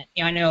 And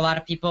I know a lot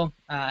of people,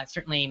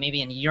 certainly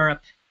maybe in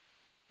Europe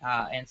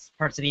and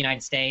parts of the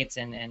United States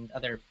and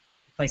other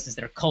places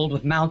that are cold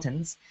with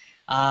mountains.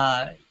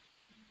 There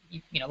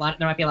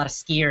might be a lot of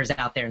skiers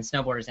out there and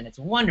snowboarders, and it's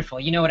wonderful.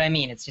 You know what I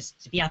mean? It's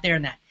just to be out there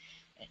in that,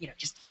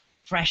 just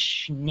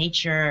fresh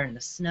nature and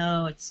the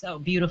snow. It's so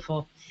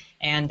beautiful,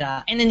 and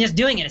then just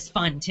doing it is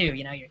fun too.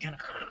 You're kind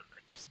of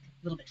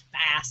a little bit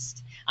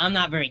fast. I'm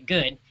not very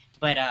good,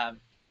 but I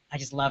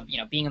just love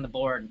being on the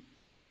board.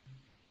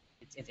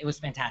 It was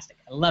fantastic.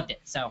 I loved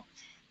it. So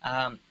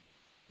I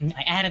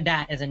added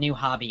that as a new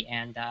hobby,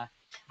 and I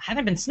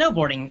haven't been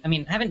snowboarding.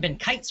 I haven't been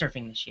kite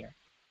surfing this year,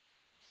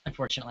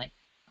 unfortunately.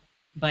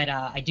 But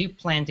I do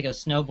plan to go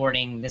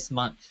snowboarding this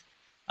month.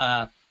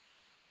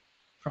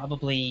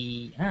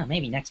 Probably,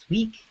 maybe next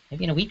week.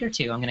 Maybe in a week or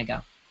two, I'm gonna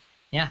go.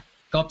 Yeah,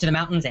 go up to the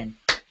mountains and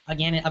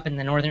again up in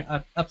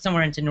the up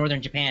somewhere into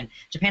northern Japan.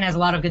 Japan has a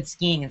lot of good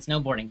skiing and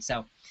snowboarding,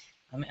 so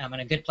I'm in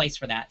a good place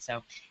for that.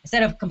 So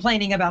instead of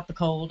complaining about the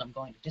cold, I'm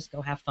going to just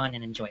go have fun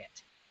and enjoy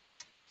it.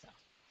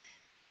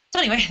 So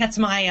anyway, that's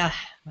my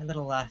my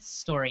little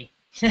story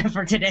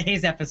for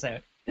today's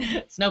episode: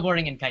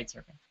 snowboarding and kite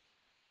surfing.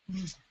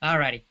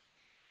 Alrighty,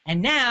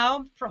 and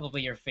now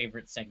probably your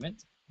favorite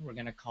segment. We're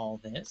gonna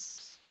call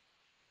this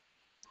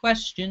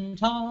question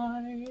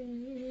time.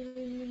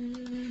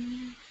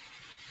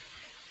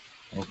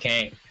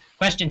 Okay,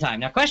 question time.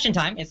 Now, question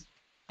time is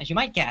as you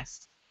might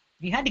guess,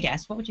 if you had to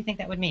guess, what would you think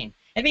that would mean?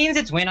 It means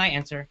it's when I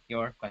answer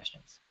your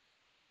questions.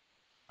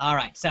 All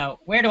right,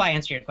 so where do I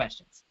answer your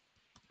questions?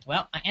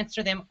 Well, I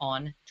answer them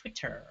on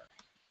Twitter.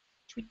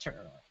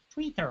 Twitter.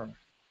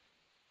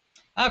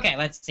 Okay,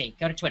 let's see.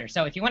 Go to Twitter.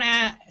 So if you want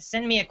to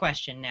send me a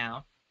question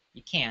now,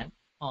 you can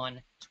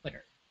on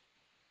Twitter.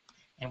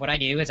 And what I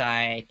do is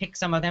I pick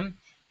some of them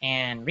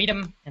and read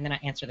them, and then I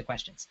answer the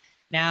questions.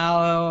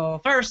 Now,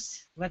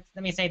 first, let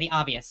me say the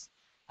obvious.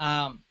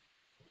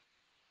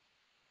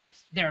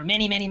 There are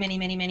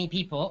many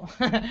people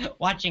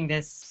watching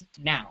this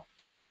now.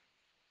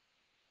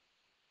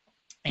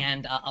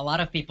 And a lot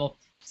of people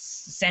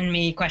send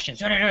me questions.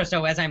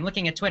 So as I'm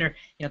looking at Twitter,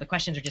 the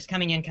questions are just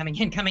coming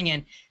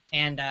in,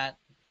 and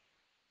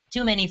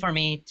too many for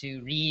me to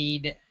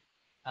read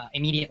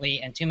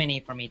immediately, and too many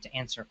for me to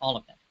answer all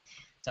of them.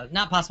 So it's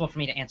not possible for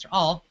me to answer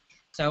all.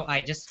 So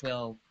I just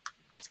will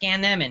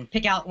scan them and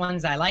pick out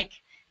ones I like,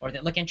 or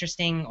that look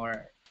interesting,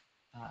 or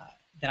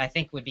that I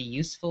think would be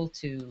useful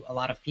to a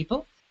lot of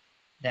people.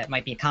 That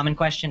might be a common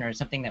question or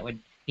something that would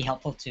be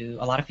helpful to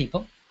a lot of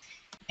people.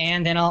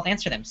 And then I'll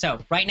answer them.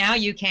 So right now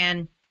you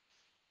can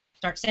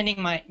start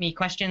sending me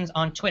questions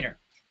on Twitter.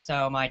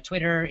 So my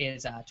Twitter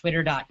is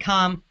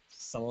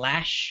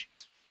twitter.com/ajhoge,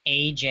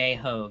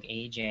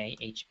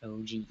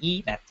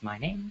 ajhoge. That's my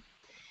name.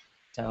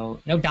 So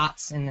no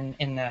dots in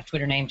the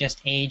Twitter name,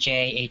 just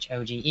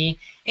ajhoge.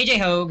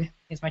 ajhoge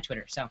is my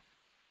Twitter. So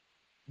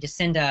just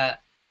send a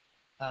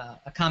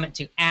comment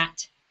to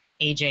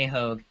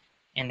 @ajhoge,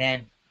 and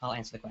then I'll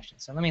answer the question.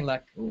 So let me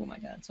look. Oh my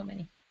God, so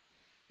many.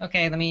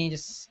 Okay, let me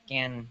just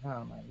scan.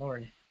 Oh my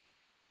Lord.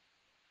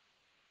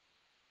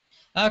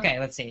 Okay,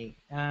 let's see.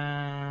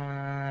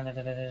 Let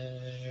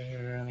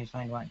me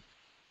find one.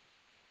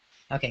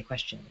 Okay,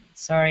 question.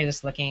 Sorry,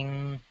 just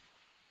looking.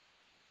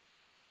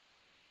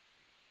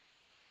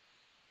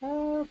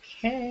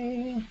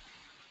 Okay.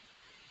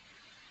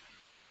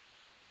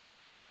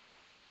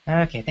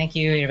 Okay, thank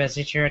you, your best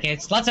teacher. Okay,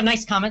 it's lots of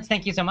nice comments.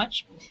 Thank you so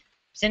much.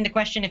 Send a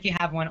question if you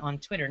have one on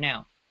Twitter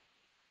now.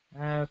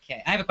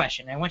 Okay, I have a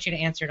question. I want you to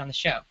answer it on the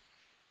show.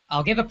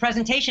 I'll give a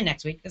presentation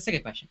next week. That's a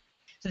good question.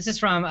 So this is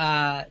from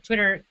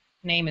Twitter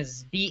name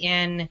is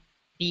BNMOUAD.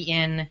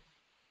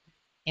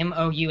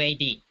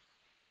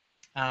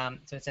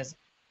 So it says,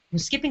 I'm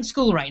skipping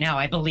school right now,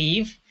 I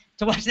believe,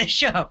 to watch this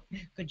show.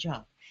 Good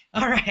job.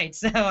 All right,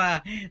 so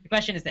the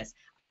question is this.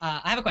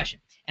 I have a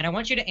question, and I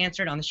want you to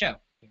answer it on the show.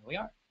 Here we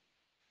are.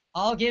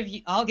 I'll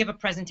give a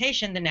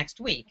presentation the next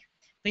week.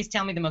 Please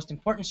tell me the most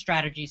important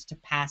strategies to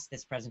pass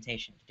this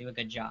presentation, to do a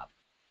good job.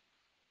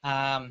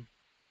 And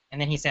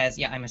then he says,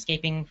 yeah, I'm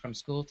escaping from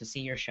school to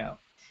see your show.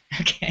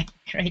 Okay,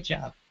 great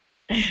job.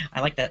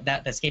 I like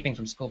that escaping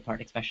from school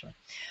part especially.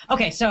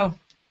 Okay, so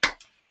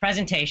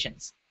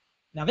presentations.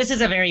 Now this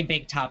is a very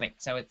big topic,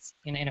 so it's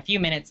in a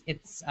few minutes.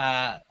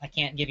 I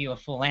can't give you a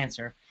full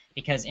answer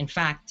because, in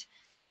fact,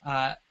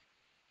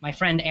 my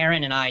friend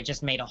Aaron and I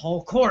just made a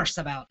whole course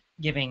about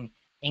giving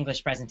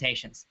English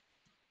presentations.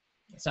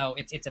 So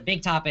it's a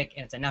big topic,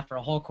 and it's enough for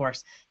a whole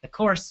course. The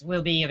course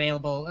will be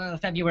available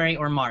February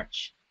or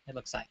March, it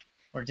looks like.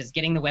 We're just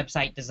getting the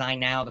website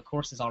designed now. The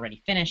course is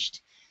already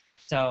finished.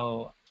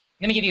 So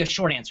let me give you a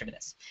short answer to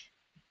this.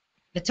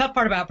 The tough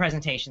part about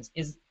presentations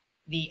is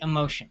the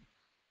emotion,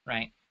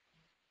 right?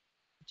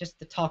 Just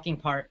the talking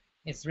part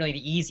is really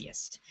the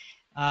easiest.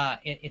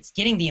 It's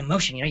getting the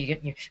emotion. You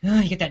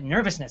get that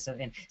nervousness of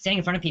standing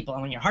in front of people,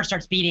 and when your heart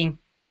starts beating,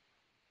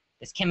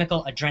 this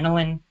chemical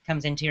adrenaline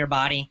comes into your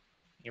body.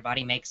 Your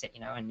body makes it,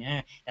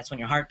 and that's when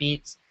your heart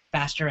beats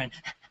faster and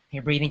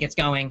your breathing gets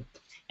going,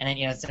 and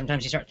then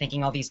sometimes you start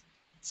thinking all these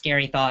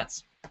scary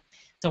thoughts.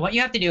 So what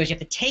you have to do is you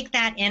have to take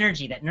that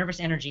energy, that nervous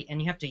energy,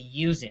 and you have to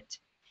use it.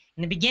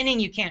 In the beginning,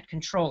 you can't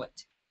control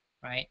it,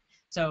 right?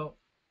 So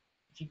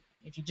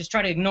if you just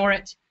try to ignore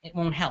it, it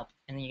won't help,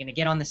 and then you're going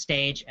to get on the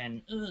stage,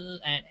 and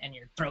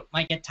your throat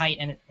might get tight,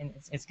 and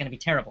it's going to be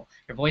terrible.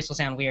 Your voice will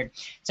sound weird.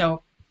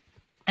 So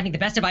I think the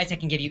best advice I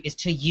can give you is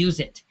to use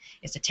it,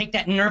 is to take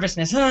that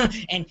nervousness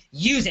and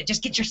use it.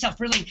 Just get yourself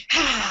really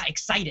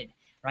excited,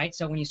 right?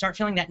 So when you start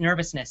feeling that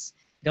nervousness,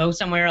 go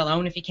somewhere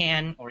alone if you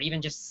can, or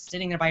even just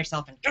sitting there by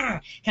yourself and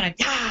kind of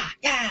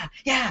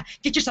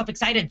get yourself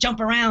excited, jump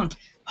around.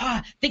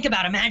 Think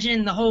about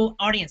imagining the whole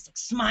audience like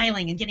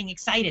smiling and getting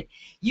excited.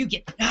 You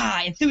get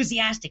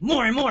enthusiastic,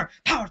 more and more,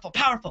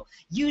 powerful.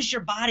 Use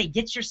your body,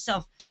 get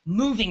yourself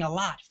moving a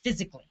lot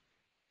physically.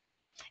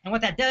 And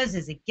what that does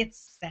is it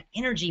gets that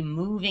energy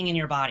moving in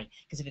your body.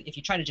 Because if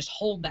you try to just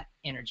hold that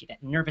energy,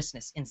 that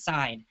nervousness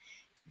inside,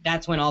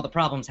 that's when all the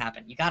problems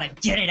happen. You got to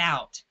get it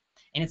out.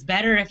 And it's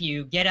better if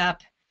you get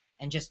up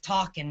and just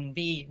talk and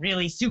be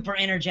really super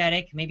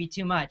energetic, maybe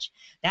too much.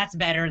 That's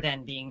better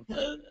than being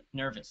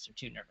nervous or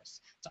too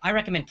nervous. So I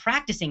recommend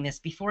practicing this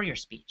before your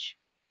speech.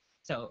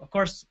 So, of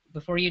course,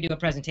 before you do a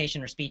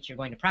presentation or speech, you're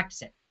going to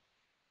practice it.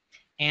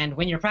 And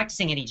when you're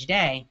practicing it each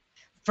day,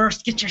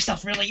 first, get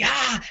yourself really,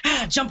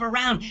 jump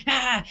around,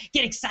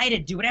 get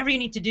excited, do whatever you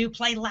need to do,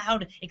 play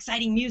loud,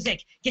 exciting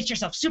music, get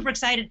yourself super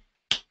excited,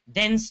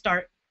 then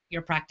start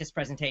your practice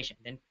presentation,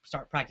 then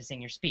start practicing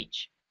your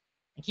speech.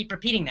 And keep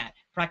repeating that.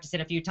 Practice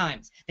it a few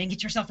times. Then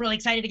get yourself really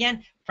excited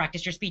again,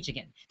 practice your speech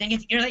again. Then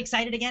get really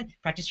excited again,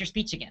 practice your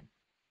speech again.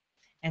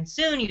 And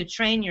soon you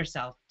train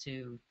yourself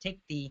to take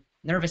the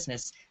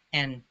nervousness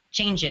and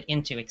change it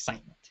into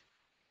excitement.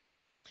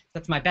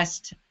 That's my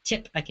best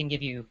tip I can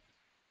give you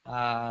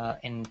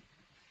in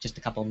just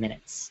a couple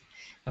minutes.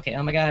 Okay,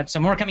 oh my god,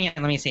 some more coming in.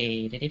 Let me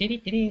see.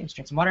 Let's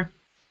drink some water.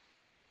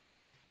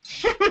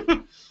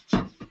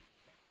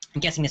 I'm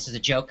guessing this is a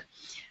joke.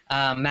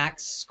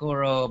 Max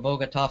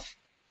Skorobogatov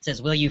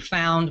says, will you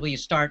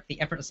start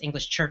the Effortless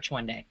English Church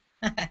one day?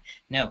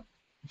 No,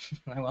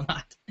 I will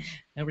not.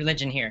 No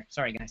religion here.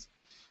 Sorry, guys.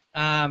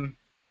 And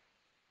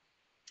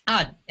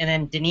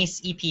then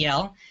Denise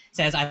EPL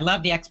says, I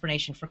love the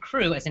explanation for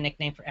crew as a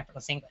nickname for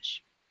Effortless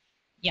English.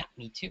 Yeah,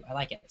 me too. I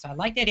like it. So I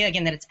like the idea,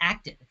 again, that it's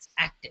active. It's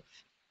active.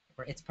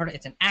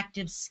 It's an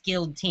active,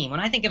 skilled team. When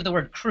I think of the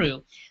word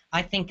crew,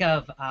 I think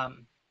of a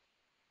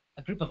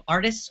group of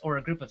artists or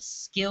a group of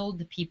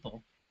skilled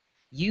people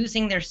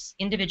using their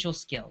individual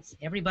skills.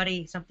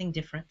 Everybody something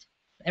different.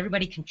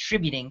 Everybody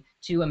contributing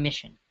to a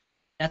mission.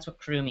 That's what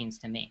crew means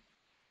to me.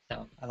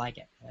 So I like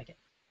it. I like it.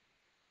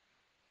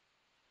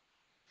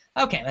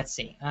 Okay, let's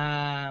see.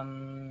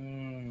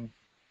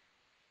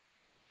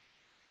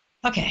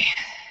 Okay.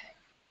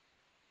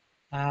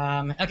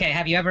 Okay,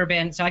 have you ever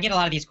been, so I get a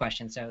lot of these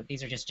questions, so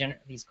these are just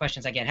these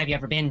questions I get. Have you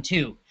ever been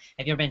to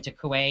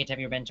Kuwait? Have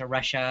you ever been to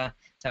Russia?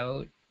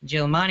 So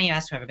Jilmani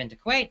asked, have you ever been to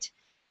Kuwait?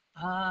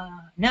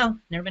 No,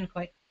 never been to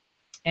Kuwait.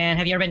 And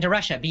have you ever been to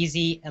Russia?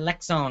 BZ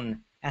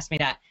Alexon asked me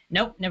that.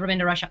 Nope, never been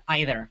to Russia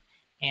either.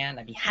 And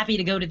I'd be happy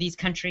to go to these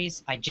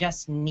countries. I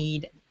just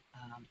need,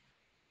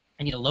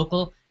 I need a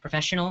local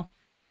professional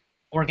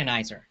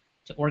organizer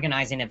to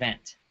organize an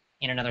event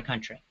in another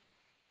country.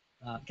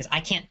 Because I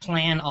can't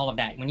plan all of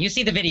that. When you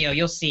see the video,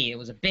 you'll see it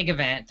was a big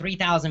event,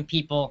 3,000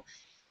 people,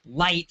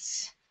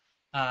 lights,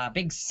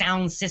 big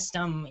sound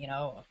system, you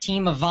know, a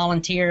team of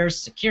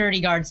volunteers, security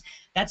guards.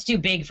 That's too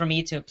big for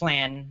me to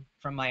plan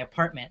from my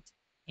apartment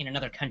in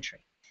another country.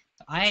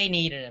 So I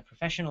need a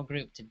professional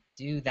group to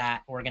do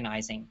that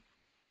organizing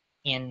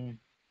in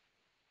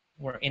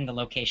the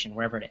location,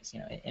 wherever it is. You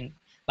know,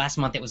 last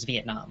month it was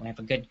Vietnam. We have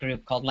a good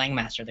group called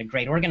Langmaster. They're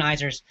great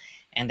organizers,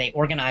 and they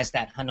organized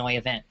that Hanoi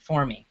event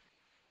for me.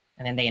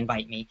 And then they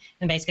invite me.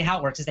 And basically how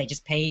it works is they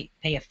just pay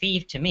a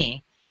fee to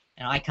me,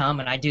 and I come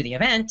and I do the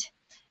event,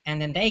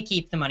 and then they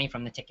keep the money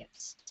from the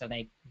tickets. So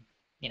they,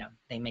 you know,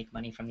 they make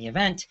money from the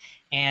event,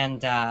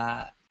 and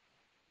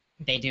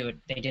they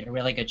did a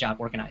really good job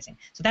organizing.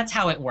 So that's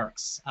how it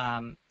works.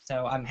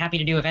 So I'm happy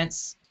to do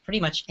events pretty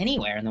much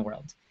anywhere in the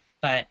world,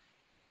 but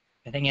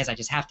the thing is, I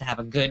just have to have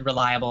a good,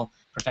 reliable,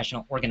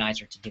 professional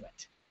organizer to do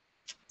it.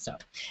 So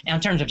now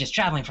in terms of just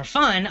traveling for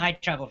fun, I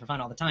travel for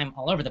fun all the time,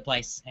 all over the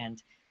place,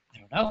 and I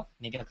don't know,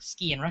 maybe I'll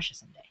ski in Russia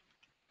someday.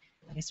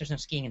 I guess there's no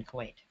skiing in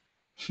Kuwait.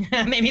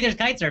 Maybe there's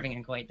kite surfing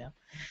in Kuwait, though.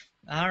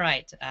 All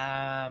right,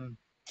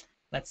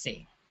 let's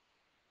see.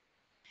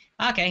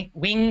 Okay,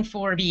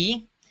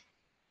 Wing4B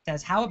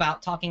says, how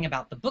about talking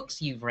about the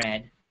books you've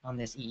read on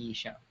this EE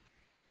show?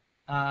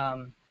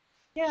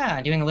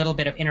 Yeah, doing a little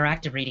bit of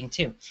interactive reading,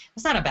 too.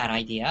 That's not a bad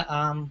idea.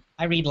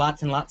 I read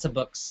lots and lots of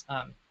books.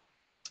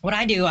 What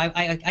I do,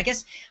 I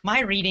guess my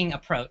reading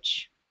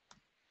approach,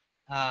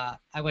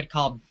 I would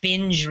call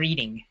binge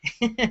reading.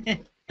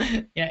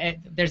 Yeah,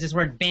 there's this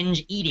word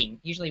binge eating.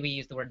 Usually we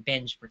use the word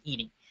binge for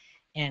eating,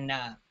 and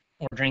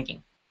or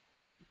drinking.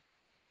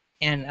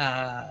 And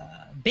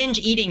binge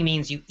eating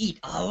means you eat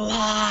a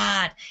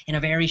lot in a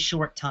very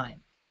short time.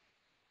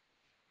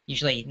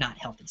 Usually not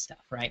healthy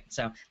stuff, right?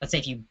 So let's say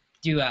if you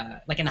do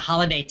like in the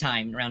holiday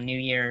time, around New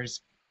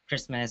Year's,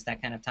 Christmas,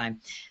 that kind of time,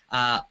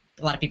 a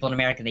lot of people in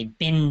America, they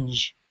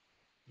binge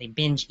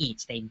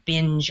eat. They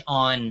binge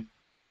on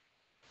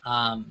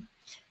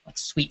like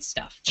sweet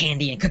stuff,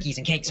 candy and cookies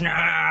and cakes,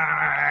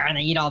 and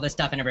they eat all this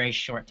stuff in a very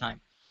short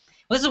time.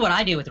 Well, this is what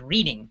I do with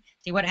reading.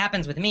 See, what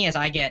happens with me is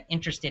I get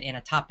interested in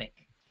a topic.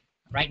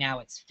 Right now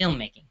it's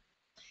filmmaking.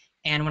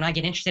 And when I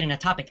get interested in a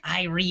topic,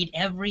 I read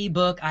every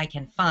book I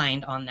can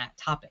find on that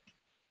topic.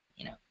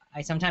 You know,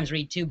 I sometimes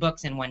read 2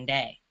 books in one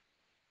day.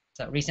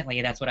 So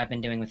recently that's what I've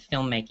been doing with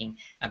filmmaking.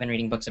 I've been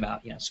reading books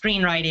about, you know,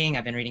 screenwriting,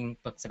 I've been reading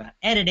books about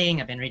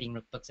editing, I've been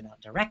reading books about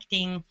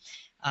directing,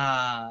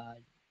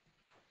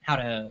 how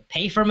to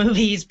pay for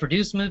movies,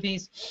 produce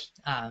movies,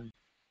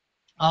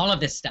 all of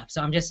this stuff.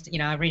 So I'm just, you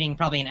know, I'm reading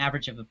probably an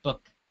average of a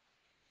book.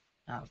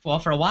 Well,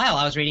 for a while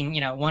I was reading,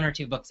 you know, 1 or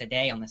 2 books a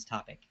day on this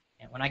topic.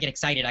 And when I get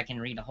excited, I can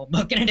read a whole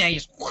book in a day,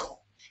 just whoosh,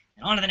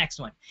 and on to the next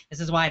one. This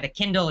is why the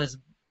Kindle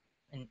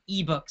and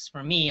e-books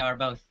for me are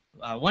both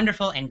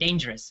wonderful and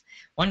dangerous.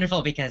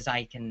 Wonderful because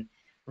I can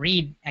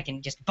read, I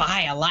can just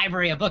buy a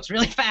library of books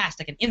really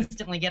fast. I can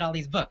instantly get all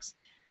these books,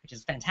 which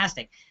is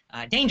fantastic.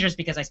 Dangerous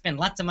because I spend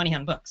lots of money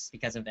on books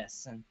because of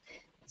this. And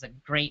it's a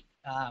great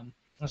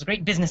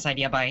business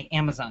idea by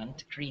Amazon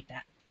to create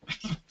that.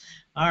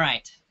 All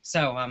right,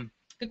 so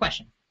good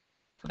question.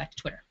 Go back to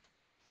Twitter.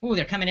 Ooh,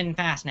 they're coming in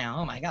fast now.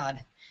 Oh my God.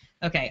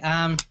 Okay.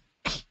 Oh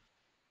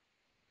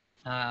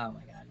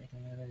my God.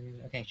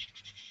 Okay.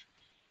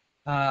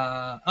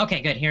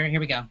 Okay, good. Here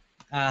we go.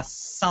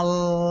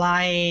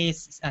 Salasa,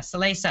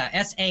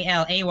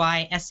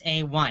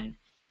 Salaysay1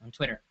 on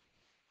Twitter.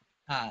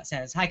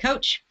 Says, "Hi,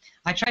 Coach.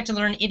 I tried to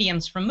learn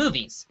idioms from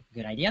movies.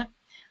 Good idea.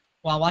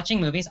 While watching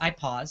movies, I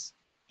pause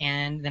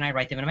and then I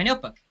write them in my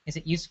notebook. Is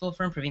it useful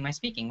for improving my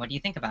speaking? What do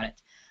you think about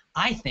it?"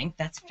 I think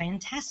that's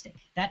fantastic.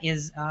 That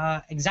is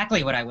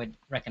exactly what I would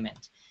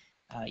recommend.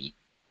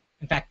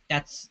 In fact,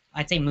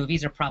 I'd say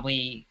movies are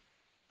probably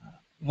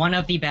one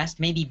of the best,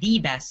 maybe the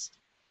best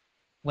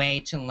way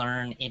to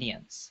learn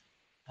idioms.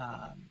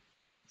 Um,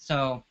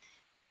 so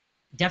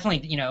definitely,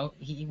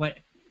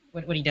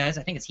 what he does,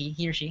 I think it's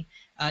he or she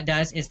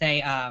does is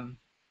they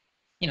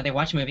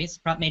watch movies,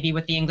 maybe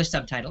with the English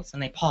subtitles,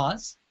 and they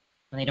pause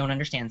when they don't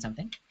understand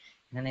something,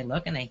 and then they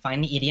look and they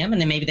find the idiom,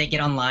 and then maybe they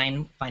get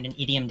online, find an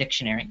idiom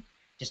dictionary,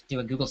 just do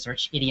a Google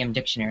search, idiom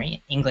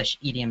dictionary, English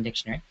idiom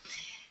dictionary,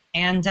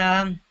 and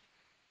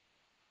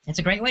it's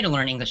a great way to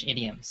learn English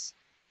idioms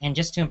and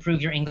just to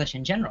improve your English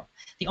in general.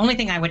 The only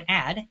thing I would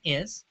add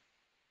is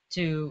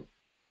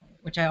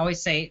which I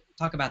always say,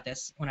 talk about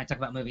this when I talk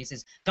about movies,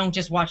 is don't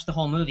just watch the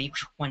whole movie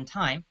one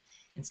time.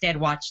 Instead,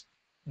 watch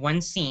one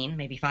scene,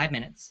 maybe 5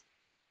 minutes,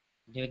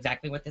 do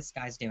exactly what this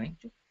guy's doing,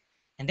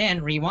 and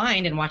then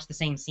rewind and watch the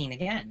same scene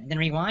again, and then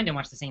rewind and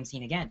watch the same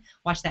scene again.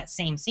 Watch that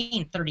same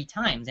scene 30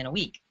 times in a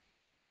week,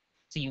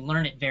 so you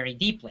learn it very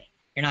deeply.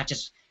 You're not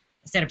just,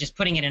 instead of just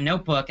putting it in a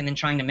notebook and then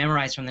trying to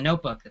memorize from the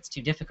notebook, that's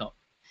too difficult.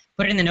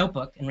 Put it in the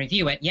notebook and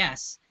review it,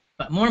 yes,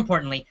 but more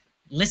importantly,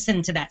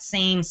 listen to that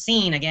same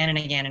scene again and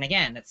again and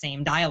again, that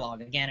same dialogue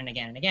again and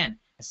again and again,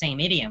 the same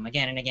idiom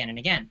again and again and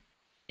again.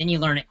 Then you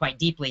learn it quite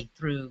deeply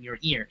through your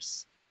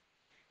ears.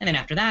 And then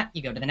after that,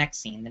 you go to the next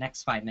scene, the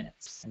next 5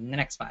 minutes, and the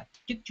next 5,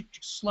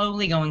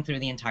 slowly going through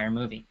the entire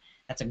movie.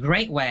 That's a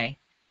great way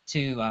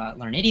to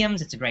learn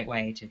idioms. It's a great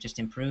way to just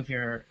improve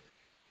your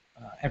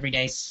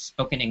everyday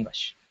spoken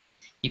English.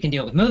 You can do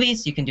it with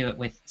movies. You can do it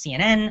with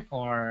CNN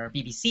or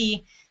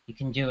BBC. You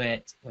can do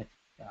it with,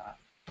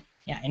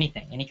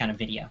 anything, any kind of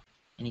video,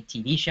 any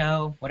TV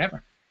show,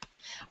 whatever.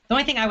 The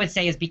only thing I would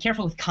say is be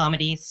careful with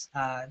comedies.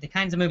 The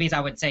kinds of movies I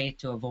would say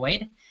to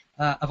avoid.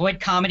 Avoid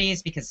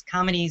comedies because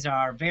comedies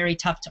are very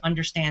tough to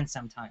understand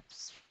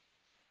sometimes.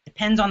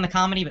 Depends on the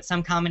comedy, but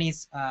some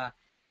comedies,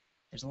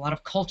 there's a lot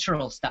of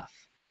cultural stuff.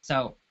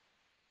 So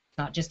it's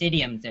not just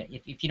idioms.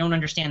 If you don't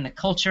understand the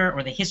culture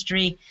or the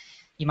history,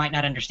 you might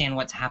not understand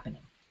what's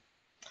happening.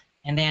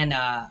 And then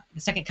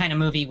the second kind of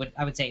movie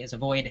I would say is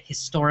avoid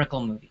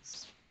historical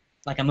movies,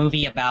 like a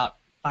movie about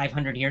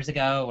 500 years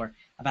ago or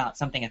about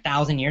something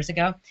 1,000 years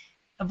ago.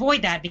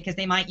 Avoid that because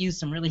they might use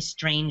some really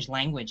strange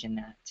language in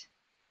that.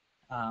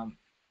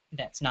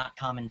 That's not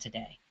common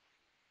today.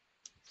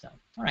 So,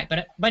 all right,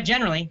 but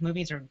generally,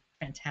 movies are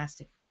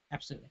fantastic,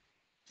 absolutely.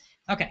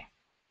 Okay.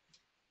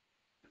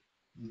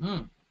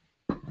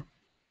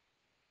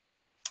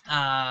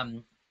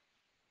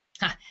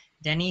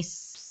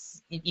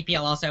 Denise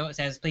EPL also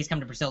says, please come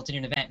to Brazil to do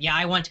an event. Yeah,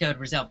 I want to go to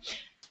Brazil.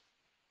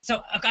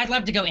 So I'd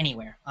love to go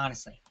anywhere,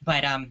 honestly.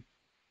 But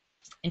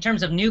in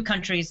terms of new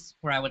countries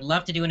where I would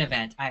love to do an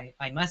event,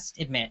 I must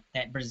admit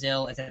that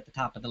Brazil is at the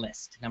top of the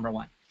list,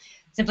 #1.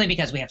 Simply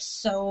because we have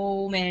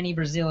so many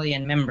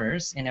Brazilian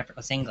members in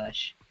Effortless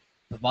English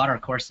with water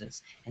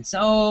courses, and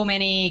so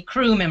many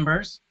crew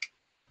members,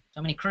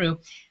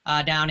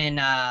 down in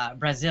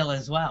Brazil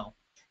as well.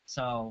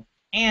 So,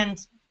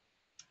 and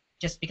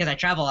just because I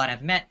travel a lot,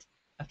 I've met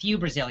a few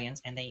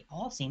Brazilians, and they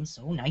all seem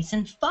so nice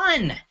and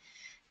fun.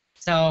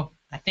 So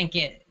I think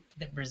the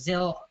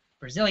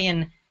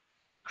Brazilian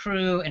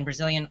crew and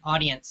Brazilian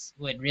audience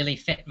would really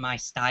fit my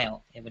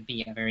style. It would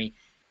be a very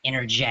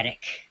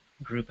energetic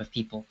group of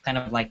people, kind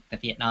of like the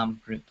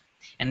Vietnam group.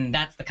 And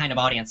that's the kind of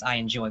audience I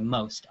enjoy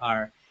most,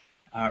 are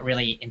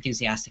really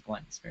enthusiastic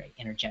ones, very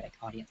energetic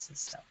audiences.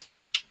 So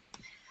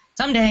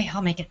someday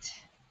I'll make it.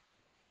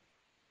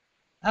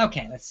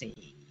 Okay, let's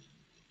see.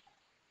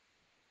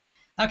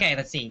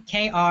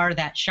 KR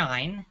That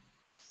Shine.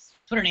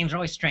 Twitter names are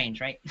always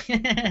strange, right?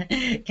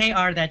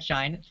 KR That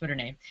Shine, Twitter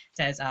name,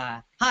 says,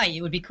 hi,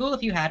 it would be cool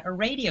if you had a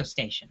radio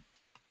station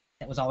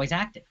that was always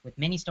active with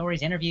mini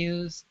stories,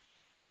 interviews,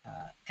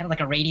 kind of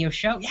like a radio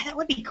show. Yeah, that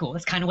would be cool.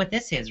 That's kind of what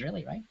this is,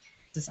 really, right?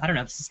 I don't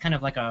know, this is kind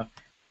of like a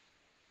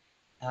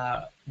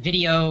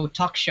video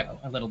talk show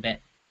a little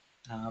bit.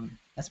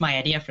 That's my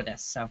idea for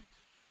this. So,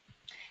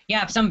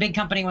 yeah, if some big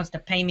company wants to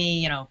pay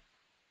me,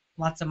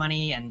 lots of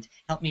money and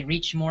help me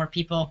reach more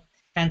people,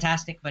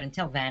 fantastic. But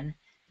until then,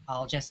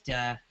 I'll just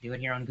do it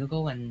here on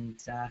Google and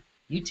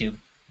YouTube,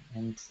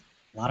 and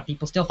a lot of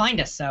people still find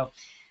us. So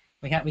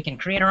we can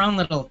create our own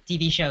little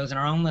TV shows and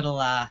our own little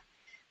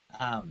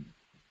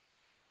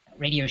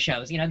radio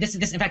shows. This.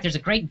 In fact, there's a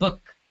great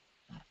book.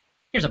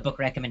 Here's a book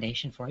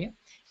recommendation for you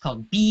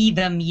called Be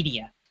the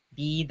Media.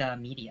 Be the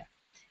Media.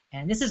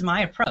 And this is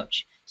my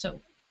approach.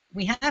 So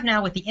we have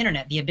now with the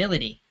internet the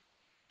ability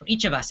for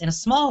each of us in a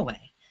small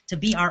way to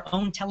be our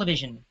own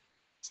television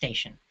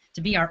station,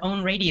 to be our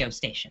own radio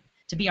station,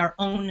 to be our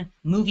own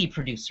movie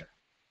producer.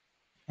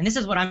 And this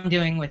is what I'm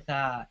doing with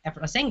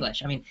Effortless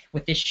English. I mean,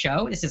 with this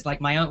show, this is like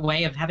my own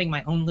way of having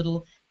my own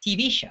little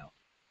TV show.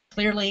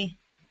 Clearly,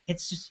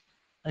 it's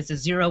a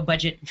zero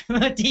budget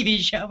TV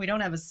show. We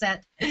don't have a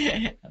set.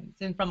 It's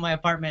in from my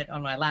apartment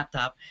on my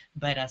laptop,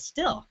 but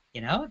still,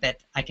 you know, that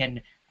I can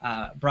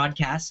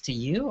broadcast to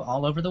you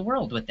all over the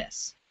world with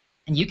this.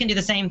 And you can do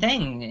the same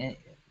thing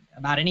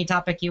about any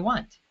topic you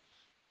want.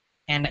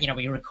 And, you know,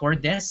 we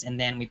record this and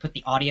then we put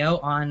the audio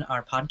on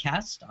our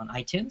podcast on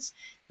iTunes,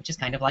 which is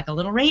kind of like a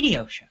little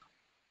radio show.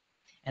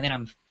 And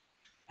then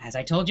as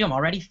I told you, I'm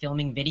already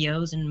filming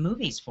videos and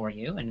movies for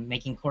you and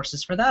making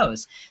courses for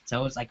those.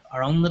 So it's like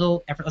our own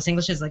little Effortless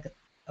English is like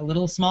a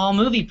little small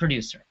movie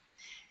producer.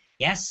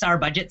 Yes, our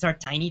budgets are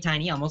tiny,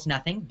 tiny, almost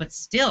nothing, but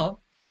still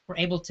we're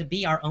able to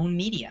be our own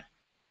media.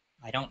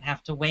 I don't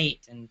have to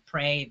wait and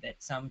pray that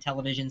some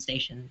television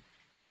station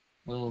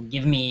will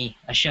give me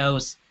a show.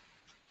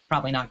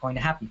 Probably not going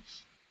to happen.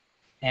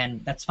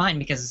 And that's fine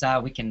because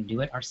we can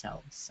do it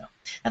ourselves. So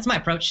that's my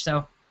approach.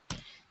 So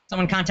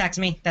someone contacts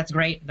me, that's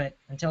great, but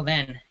until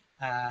then,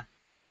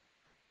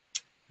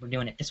 we're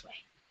doing it this way,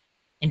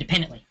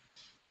 independently.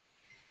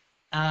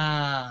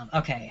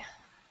 Okay.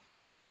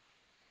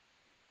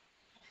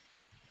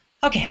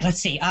 Okay, let's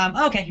see.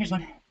 Okay, here's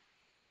one.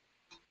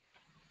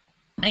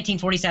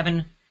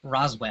 1947,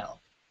 Roswell,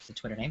 is the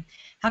Twitter name.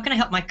 How can I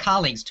help my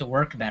colleagues to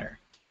work better?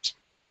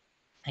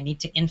 I need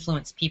to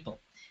influence people.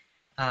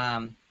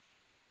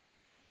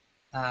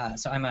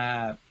 So I'm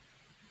a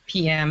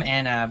PM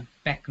and a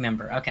Beck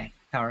member. Okay,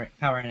 Power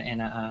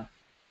and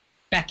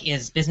Beck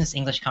is Business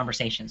English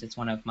Conversations. It's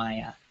one of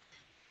my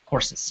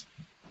courses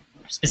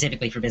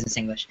specifically for business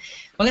English.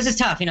 Well, this is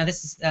tough. You know,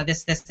 this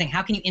is this thing.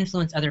 How can you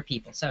influence other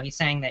people? So he's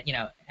saying that, you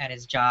know, at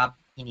his job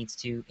he needs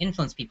to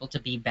influence people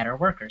to be better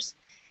workers,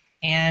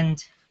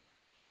 and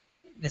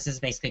this is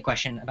basically a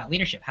question about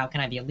leadership. How can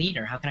I be a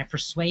leader? How can I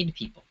persuade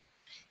people?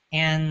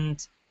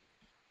 And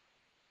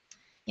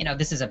you know,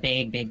 this is a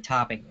big, big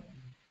topic.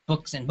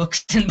 Books and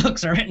books and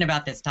books are written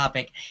about this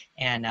topic,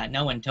 and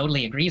no one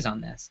totally agrees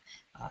on this.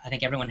 I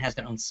think everyone has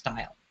their own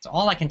style. So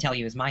all I can tell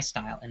you is my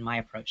style and my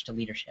approach to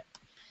leadership.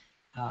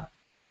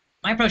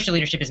 My approach to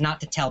leadership is not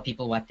to tell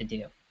people what to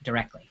do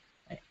directly.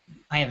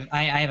 I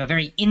have a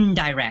very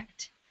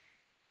indirect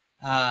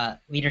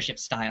leadership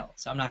style.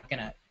 So I'm not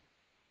gonna,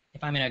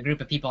 if I'm in a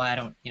group of people, I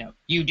don't, you know,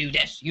 you do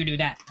this, you do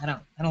that. I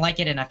don't like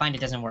it, and I find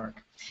it doesn't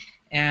work.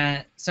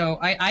 So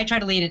I try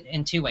to lead it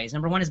in two ways.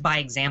 Number one is by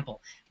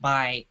example,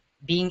 by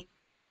being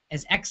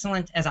as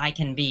excellent as I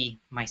can be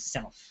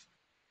myself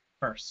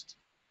first,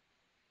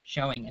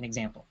 showing an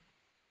example,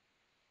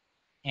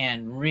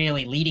 and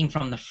really leading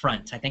from the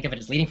front. I think of it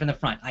as leading from the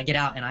front. I get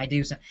out and I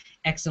do some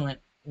excellent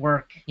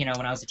work. You know,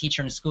 when I was a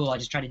teacher in school, I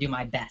just try to do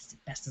my best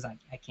as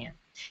I can.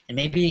 And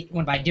maybe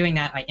by doing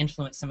that, I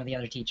influence some of the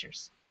other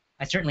teachers.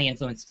 I certainly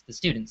influence the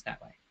students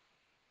that way.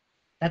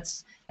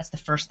 That's the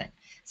first thing.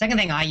 Second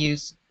thing I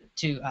use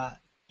to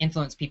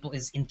influence people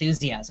is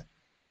enthusiasm.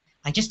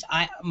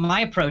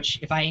 My approach,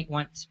 if I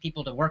want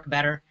people to work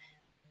better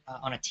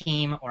on a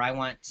team, or I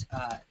want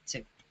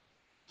to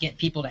get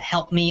people to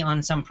help me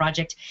on some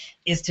project,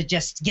 is to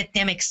just get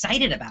them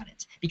excited about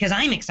it, because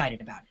I'm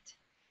excited about it,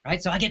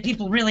 right? So I get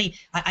people really,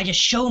 I just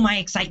show my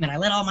excitement. I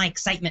let all my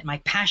excitement, my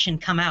passion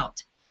come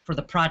out for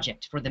the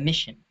project, for the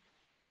mission.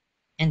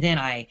 And then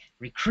I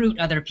recruit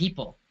other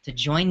people to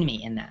join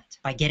me in that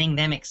by getting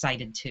them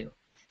excited too.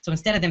 So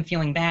instead of them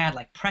feeling bad,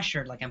 like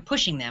pressured, like I'm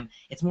pushing them,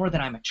 it's more that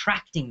I'm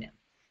attracting them.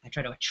 I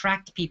try to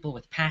attract people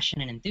with passion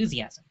and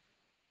enthusiasm.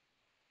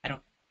 I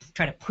don't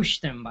try to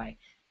push them by,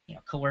 you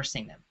know,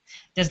 coercing them.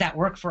 Does that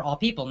work for all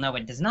people? No,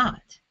 it does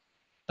not.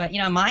 But,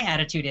 you know, my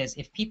attitude is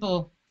if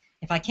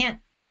I can't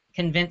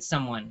convince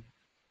someone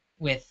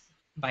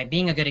by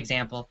being a good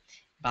example,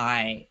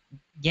 by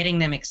getting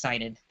them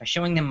excited, by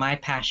showing them my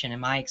passion and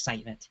my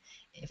excitement,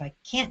 if I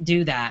can't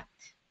do that,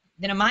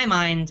 then in my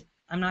mind,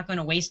 I'm not going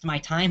to waste my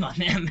time on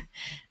them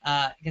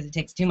because it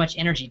takes too much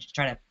energy to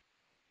try to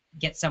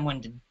get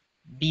someone to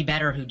be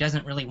better who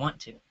doesn't really want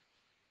to.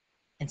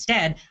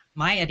 Instead,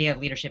 my idea of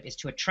leadership is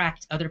to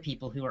attract other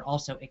people who are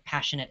also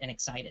passionate and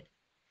excited.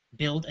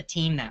 Build a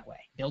team that way.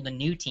 Build a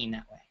new team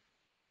that way.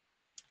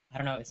 I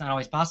don't know, it's not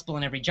always possible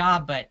in every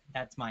job, but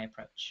that's my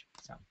approach.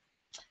 So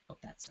hope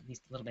that's at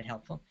least a little bit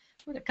helpful.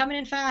 Oh, they're coming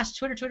in fast.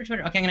 Twitter. Okay,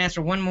 I'm going to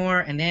answer one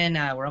more, and then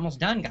we're almost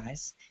done,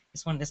 guys.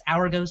 This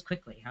hour goes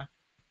quickly, huh?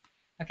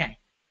 Okay.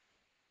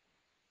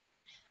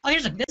 Oh,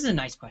 this is a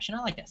nice question. I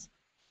like this.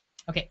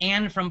 Okay,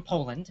 Anne from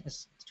Poland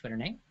is the Twitter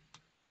name.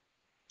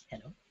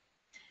 Hello.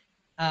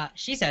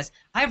 She says,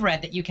 I've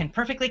read that you can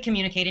perfectly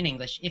communicate in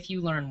English if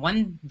you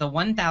learn the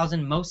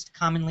 1,000 most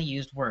commonly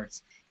used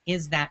words.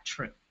 Is that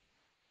true?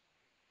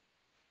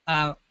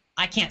 I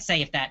can't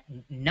say if that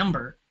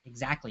number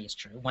exactly is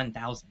true,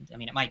 1,000. I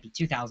mean, it might be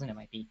 2,000, it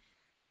might be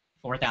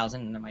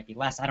 4,000, and it might be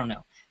less. I don't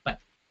know. But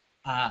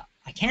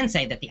I can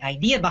say that the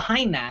idea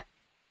behind that,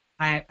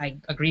 I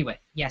agree with.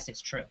 Yes,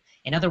 it's true.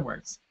 In other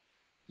words,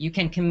 you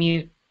can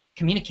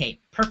communicate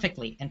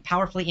perfectly and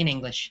powerfully in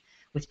English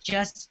with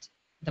just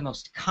the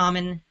most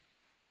common,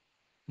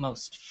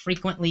 most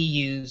frequently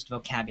used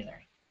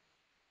vocabulary.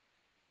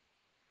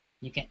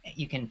 You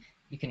can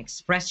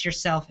express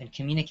yourself and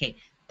communicate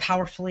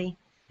powerfully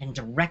and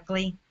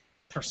directly,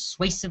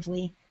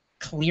 persuasively,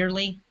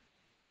 clearly,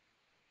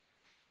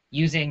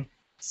 using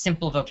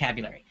simple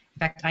vocabulary. In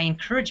fact, I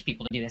encourage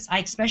people to do this. I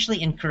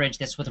especially encourage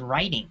this with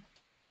writing.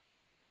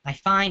 I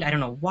find, I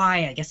don't know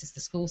why, I guess it's the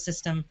school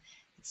system,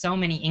 so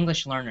many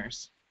English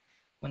learners,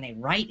 when they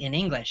write in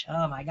English,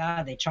 oh my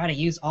God, they try to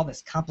use all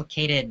this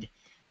complicated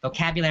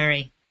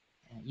vocabulary,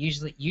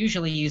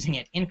 usually using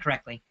it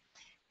incorrectly,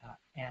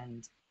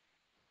 and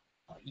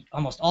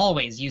almost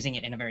always using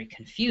it in a very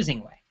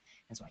confusing way.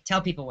 And so I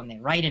tell people when they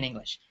write in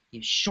English,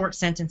 use short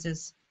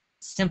sentences,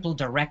 simple,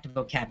 direct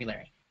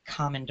vocabulary,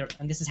 and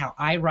this is how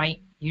I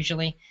write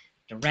usually,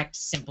 direct,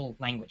 simple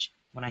language.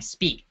 When I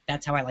speak,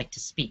 that's how I like to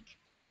speak.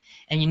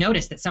 And you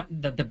notice that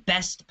the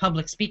best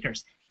public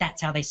speakers,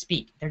 that's how they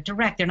speak. They're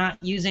direct. They're not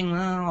using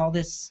all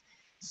this,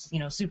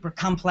 super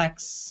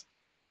complex,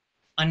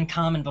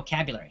 uncommon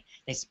vocabulary.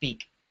 They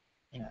speak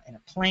in a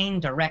plain,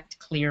 direct,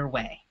 clear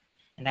way,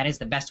 and that is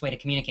the best way to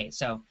communicate.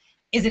 So,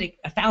 is it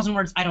 1,000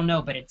 words? I don't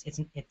know, but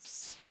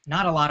it's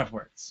not a lot of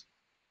words.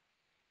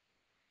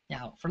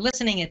 Now, for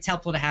listening, it's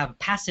helpful to have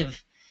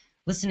passive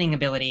listening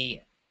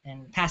ability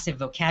and passive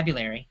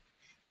vocabulary.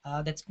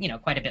 That's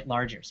quite a bit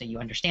larger, so you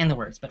understand the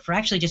words. But for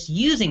actually just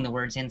using the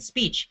words in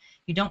speech,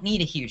 you don't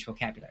need a huge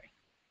vocabulary.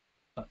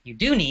 But you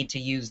do need to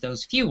use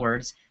those few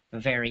words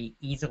very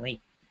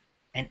easily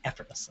and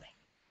effortlessly.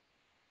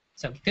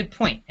 So good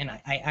point, and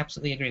I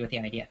absolutely agree with the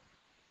idea.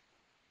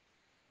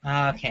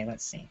 Okay,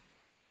 let's see.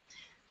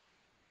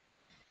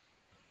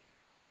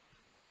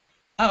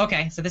 Oh,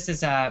 okay. So this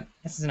is a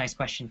nice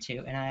question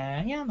too,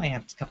 and yeah, I might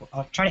have a couple.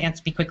 I'll try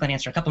to be quick and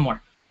answer a couple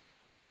more.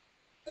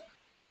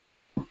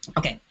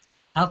 Okay.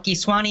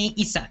 Alkiswani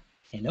Isa,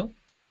 hello,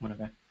 one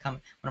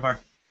of our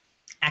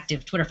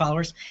active Twitter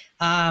followers,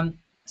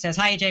 says,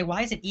 "Hi AJ,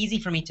 why is it easy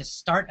for me to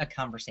start a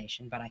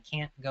conversation, but I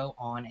can't go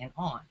on and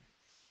on?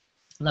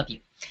 Love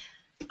you."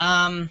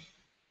 I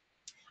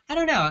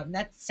don't know.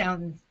 That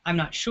sounds. I'm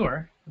not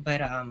sure, but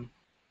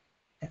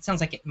that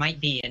sounds like it might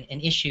be an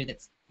issue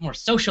that's more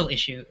social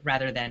issue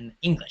rather than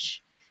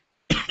English.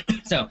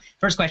 So,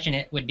 first question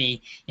it would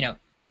be, do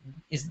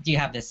you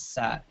have this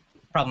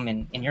problem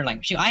in your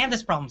language? I have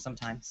this problem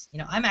sometimes.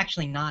 I'm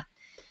actually not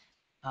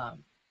a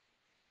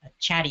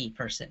chatty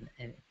person.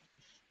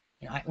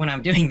 When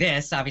I'm doing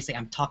this, obviously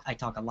I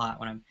talk a lot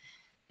when I'm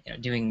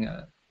doing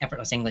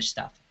effortless English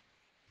stuff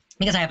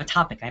because I have a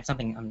topic, I have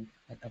something,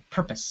 a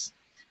purpose,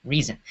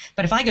 reason.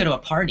 But if I go to a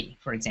party,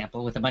 for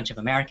example, with a bunch of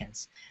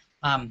Americans,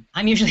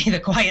 I'm usually the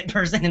quiet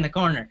person in the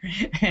corner,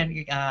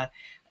 and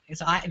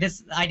so I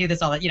do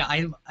this all.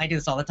 I do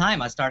this all the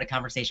time. I start a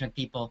conversation with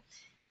people,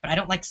 but I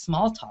don't like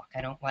small talk.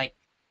 I don't like,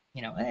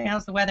 hey,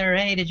 how's the weather?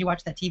 Hey, did you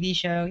watch that TV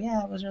show?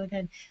 Yeah, it was really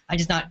good. I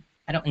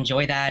don't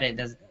enjoy that.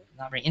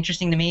 Not very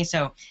interesting to me.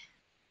 So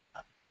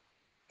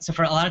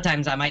for a lot of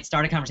times I might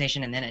start a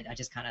conversation and then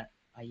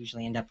I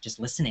usually end up just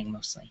listening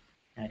mostly.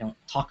 And I don't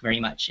talk very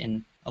much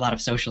in a lot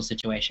of social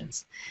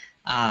situations.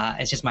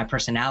 It's just my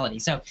personality.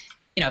 So,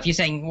 if you're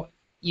saying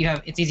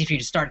it's easy for you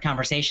to start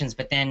conversations,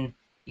 but then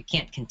you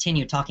can't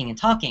continue talking and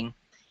talking,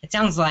 it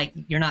sounds like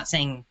you're not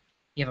saying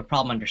you have a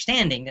problem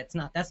understanding. That's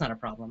not a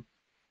problem.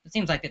 It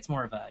seems like it's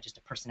more of just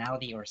a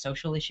personality or a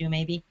social issue,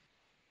 maybe.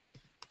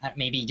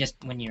 Maybe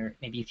just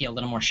maybe you feel a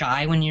little more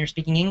shy when you're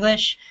speaking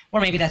English, or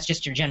maybe that's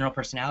just your general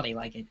personality,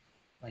 like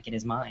it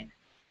is mine.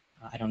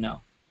 I don't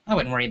know. I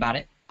wouldn't worry about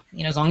it.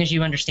 As long as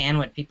you understand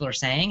what people are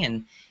saying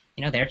and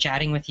they're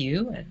chatting with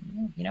you,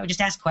 and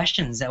just ask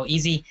questions. So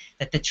easy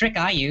that the trick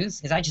I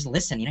use is I just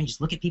listen. You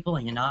just look at people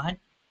and you nod,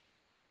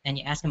 and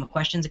you ask them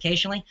questions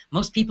occasionally.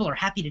 Most people are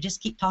happy to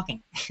just keep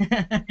talking,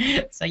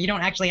 so you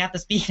don't actually have to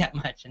speak that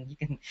much, and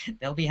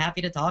they'll be happy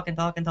to talk and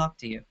talk and talk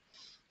to you.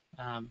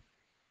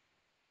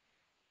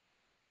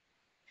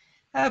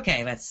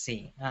 Okay, let's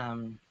see.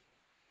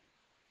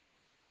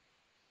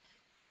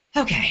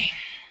 Okay.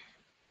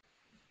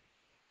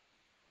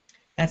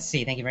 Let's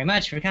see. Thank you very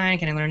much for your kind.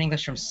 Can I learn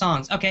English from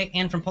songs? Okay,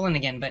 and from Poland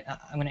again, but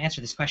I'm going to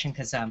answer this question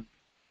because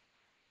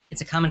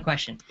it's a common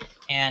question,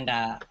 and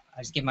I'll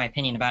just give my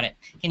opinion about it.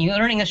 Can you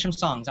learn English from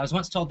songs? I was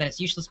once told that it's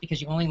useless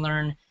because you only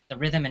learn the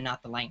rhythm and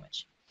not the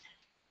language.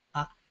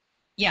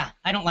 Yeah,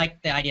 I don't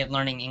like the idea of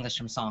learning English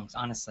from songs,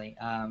 honestly.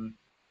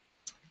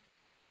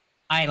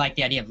 I like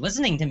the idea of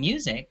listening to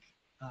music.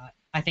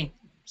 I think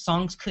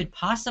songs could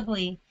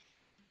possibly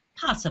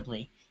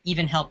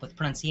even help with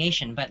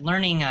pronunciation, but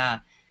learning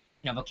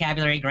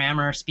vocabulary,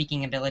 grammar,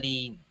 speaking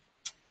ability,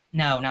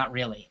 no, not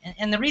really.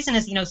 And the reason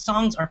is,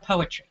 songs are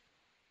poetry.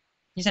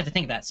 You just have to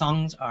think of that.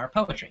 Songs are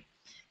poetry.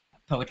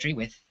 Poetry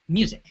with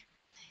music.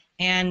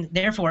 And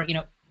therefore,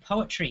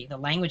 poetry, the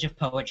language of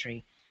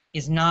poetry,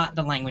 is not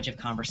the language of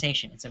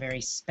conversation. It's a very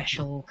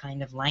special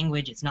kind of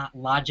language. It's not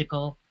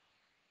logical,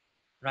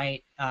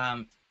 right?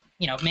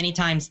 Many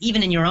times,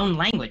 even in your own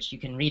language, you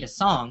can read a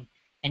song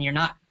and you're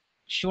not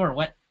sure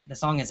what the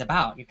song is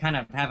about. You kind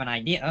of have an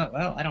idea. Oh,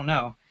 well, I don't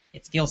know.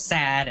 It feels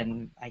sad,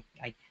 and I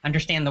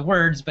understand the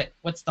words, but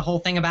what's the whole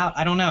thing about?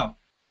 I don't know,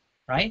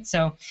 right?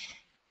 So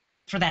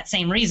for that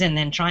same reason,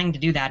 then trying to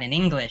do that in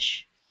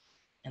English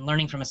and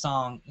learning from a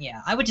song,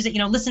 yeah, I would just,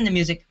 listen to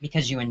music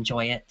because you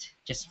enjoy it,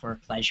 just for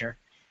pleasure.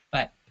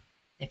 But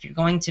if you're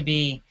going to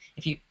be,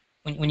 if you,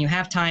 when you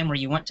have time where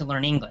you want to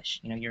learn English,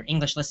 your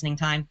English listening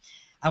time,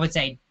 I would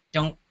say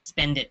don't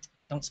spend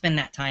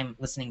that time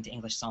listening to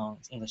English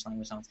songs, English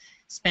language songs.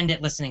 Spend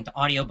it listening to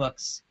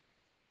audiobooks,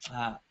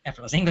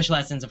 effortless English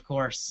lessons, of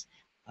course,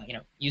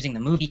 using the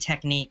movie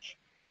technique,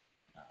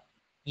 uh,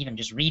 even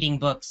just reading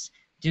books.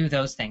 Do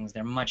those things.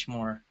 They're much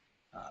more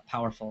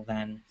powerful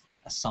than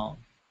a song.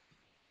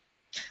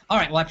 All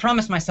right, well, I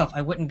promised myself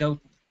I wouldn't go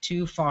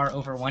too far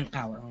over 1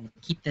 hour. I'm going to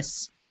keep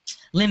this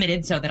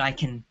limited so that I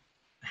can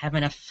have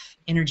enough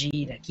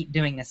energy to keep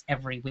doing this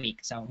every week.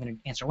 So I'm going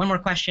to answer one more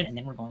question, and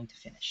then we're going to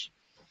finish.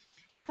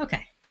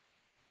 Okay,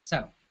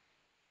 so.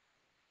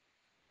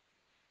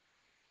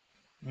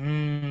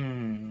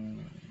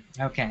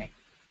 Okay.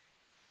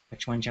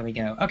 Which one shall we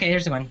go? Okay,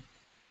 there's the one.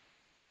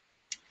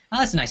 Oh,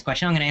 that's a nice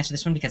question. I'm going to answer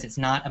this one because it's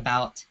not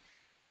about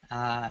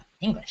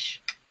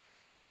English.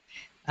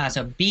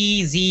 So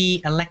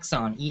BZ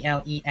Elexon,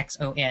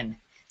 Elexon,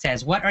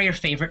 says, what are your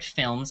favorite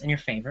films and your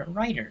favorite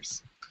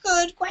writers?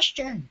 Good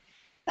question.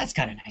 That's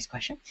kind of a nice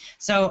question.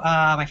 So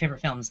my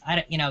favorite films,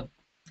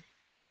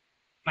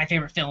 my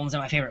favorite films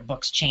and my favorite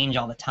books change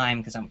all the time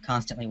because I'm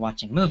constantly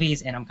watching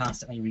movies and I'm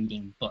constantly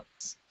reading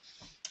books.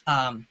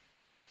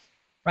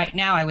 Right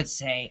now, I would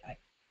say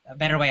a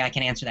better way I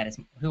can answer that is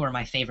who are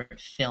my favorite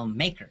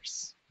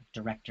filmmakers,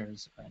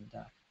 directors, and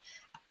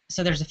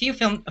so there's a few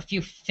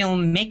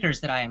filmmakers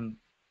that I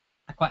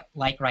quite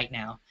like right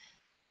now.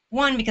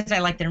 One, because I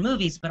like their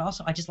movies, but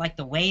also I just like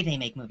the way they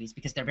make movies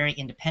because they're very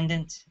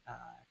independent,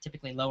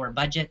 typically lower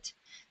budget,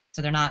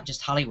 so they're not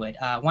just Hollywood.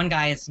 One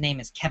guy's name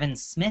is Kevin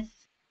Smith,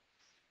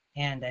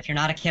 and if you're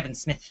not a Kevin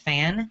Smith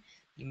fan,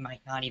 you might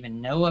not even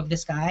know of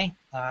this guy.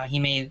 He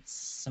made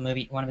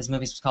one of his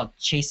movies was called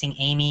Chasing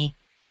Amy.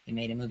 He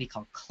made a movie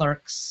called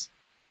Clerks.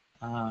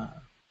 Kind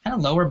of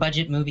lower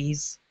budget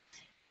movies.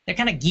 They're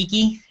kind of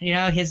geeky,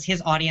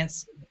 his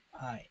audience.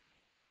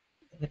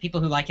 The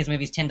people who like his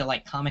movies tend to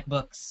like comic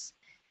books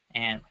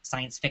and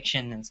science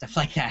fiction and stuff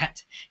like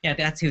that. Yeah,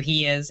 that's who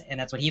he is, and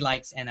that's what he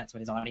likes, and that's what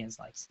his audience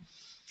likes.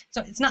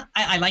 So it's not,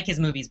 I like his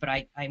movies, but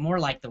I more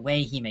like the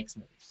way he makes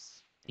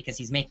movies because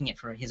he's making it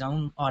for his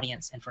own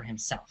audience and for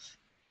himself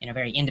in a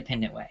very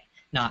independent way,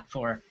 not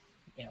for,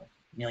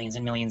 millions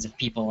and millions of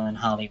people in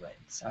Hollywood.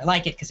 So I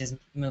like it because his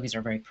movies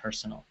are very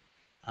personal.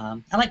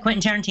 I like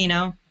Quentin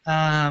Tarantino.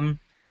 A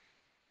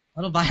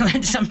little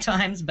violent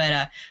sometimes,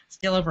 but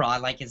still overall I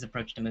like his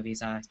approach to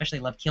movies. I especially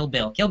love Kill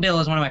Bill. Kill Bill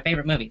is one of my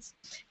favorite movies,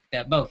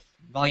 both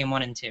Volume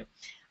 1 and 2,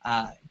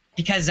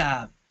 because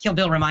Kill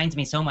Bill reminds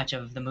me so much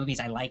of the movies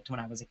I liked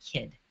when I was a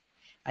kid.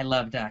 I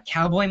loved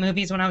cowboy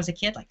movies when I was a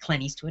kid, like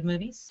Clint Eastwood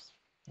movies.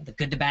 The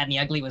Good, the Bad, and the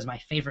Ugly was my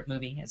favorite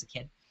movie as a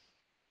kid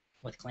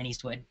with Clint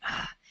Eastwood.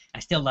 I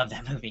still love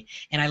that movie.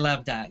 And I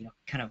loved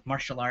kind of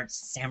martial arts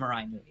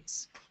samurai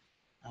movies.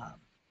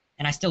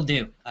 And I still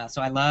do.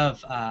 So I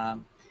love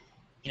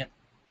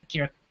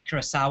Akira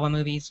Kurosawa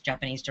movies,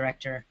 Japanese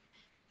director.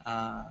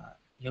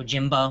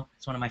 Yojimbo,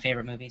 it's one of my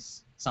favorite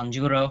movies.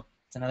 Sanjuro,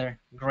 it's another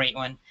great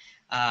one.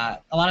 A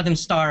lot of them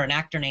star an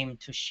actor named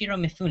Toshiro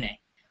Mifune,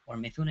 or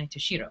Mifune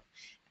Toshiro,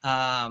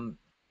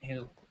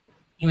 who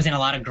he was in a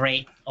lot of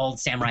great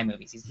old samurai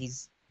movies. He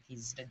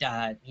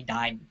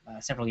died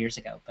several years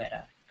ago,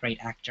 but great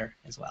actor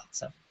as well.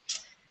 So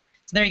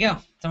there you go.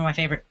 Some of my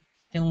favorite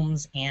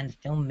films and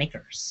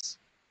filmmakers.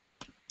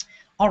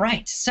 All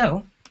right,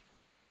 so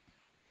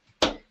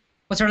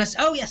what's our list?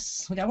 Oh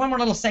yes, we got one more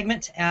little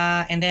segment,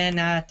 and then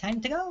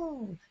time to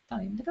go.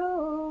 Time to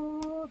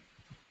go.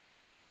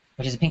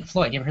 Which is a Pink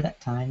Floyd. You ever heard that?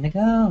 Time to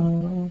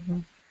go.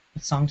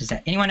 What song does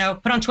that? Anyone know?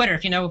 Put on Twitter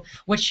if you know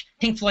which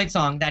Pink Floyd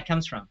song that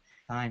comes from.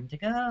 Time to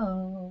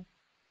go.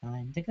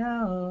 Time to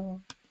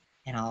go.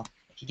 And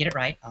if you get it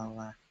right, I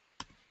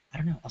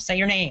don't know, I'll say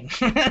your name.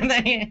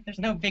 There's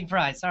no big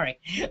prize, sorry.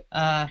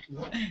 All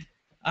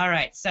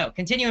right, so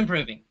continue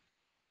improving.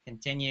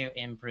 Continue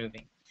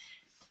improving.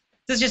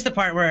 This is just the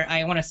part where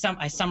I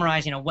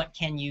summarize, what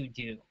can you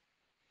do?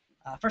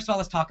 First of all,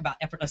 let's talk about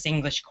Effortless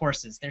English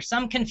courses. There's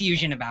some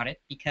confusion about it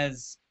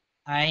because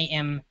I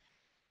am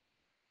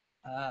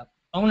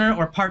owner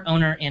or part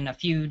owner in a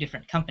few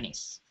different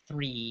companies,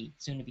 3,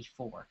 soon to be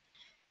 4,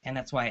 and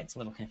that's why it's a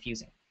little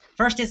confusing.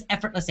 First is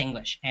Effortless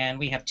English, and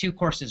we have 2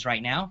 courses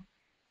right now,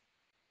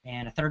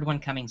 and a 3rd one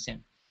coming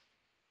soon,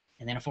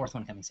 and then a 4th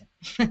one coming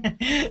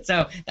soon.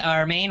 So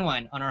our main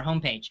one on our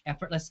homepage,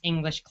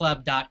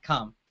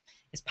 effortlessenglishclub.com,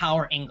 is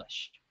Power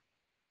English,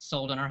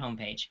 sold on our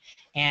homepage.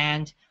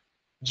 And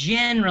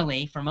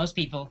generally, for most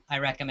people, I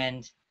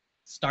recommend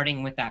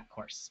starting with that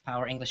course,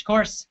 Power English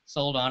course,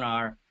 sold on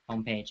our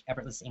homepage,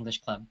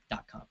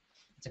 effortlessenglishclub.com.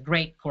 It's a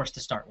great course to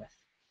start with.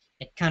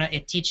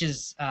 It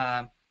teaches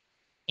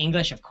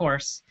English, of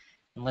course,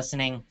 and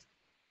listening,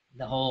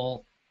 the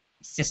whole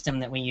system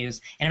that we use,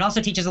 and it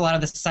also teaches a lot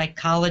of the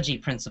psychology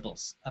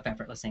principles of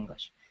Effortless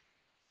English,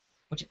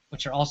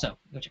 which are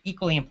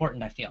equally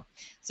important, I feel.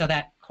 So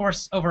that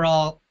course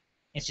overall,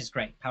 it's just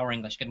great. Power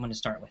English, good one to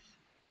start with.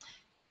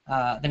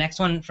 The next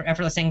one for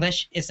Effortless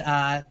English is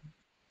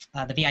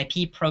the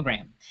VIP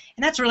program.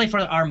 And that's really for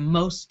our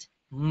most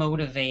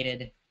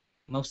motivated,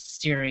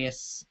 most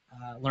serious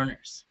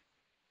learners.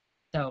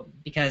 So,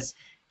 because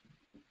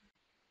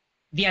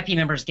VIP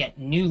members get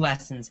new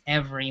lessons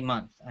every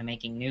month. I'm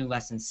making new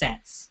lesson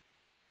sets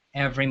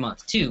every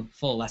month, 2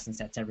 full lesson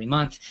sets every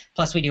month.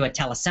 Plus, we do a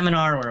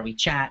teleseminar where we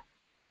chat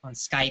on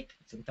Skype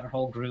with our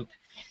whole group.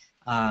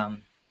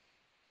 And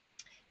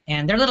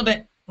they're a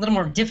little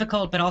more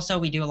difficult, but also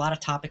we do a lot of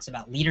topics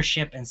about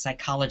leadership and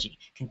psychology,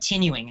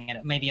 continuing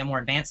at maybe a more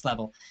advanced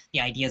level, the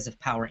ideas of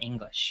power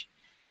English.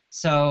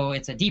 So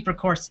it's a deeper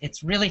course.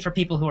 It's really for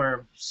people who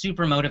are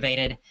super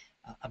motivated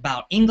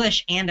about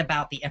English and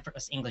about the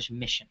Effortless English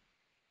mission.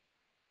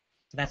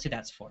 So that's who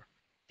that's for,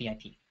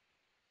 VIP.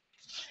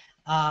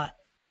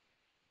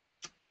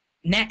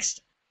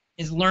 Next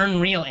is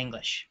Learn Real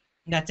English.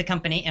 That's a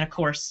company and a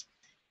course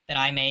that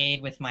I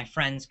made with my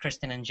friends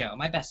Kristen and Joe,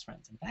 my best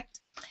friends, in fact.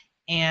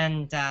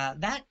 And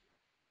that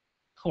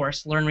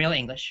course, Learn Real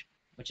English,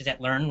 which is at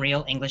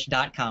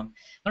learnrealenglish.com.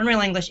 Learn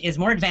Real English is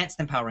more advanced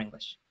than Power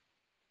English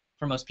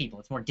for most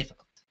people. It's more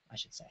difficult, I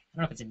should say. I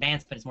don't know if it's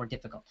advanced, but it's more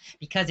difficult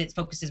because it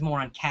focuses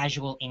more on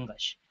casual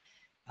English.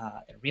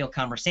 They're real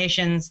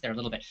conversations, they're a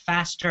little bit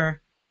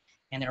faster,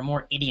 and there are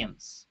more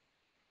idioms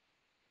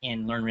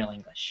in Learn Real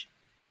English.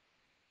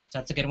 So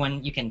that's a good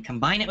one. You can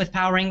combine it with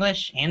Power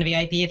English and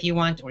VIP if you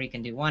want, or you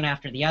can do one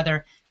after the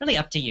other. Really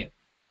up to you.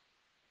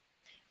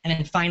 And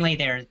then finally,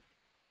 there's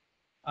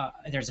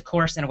a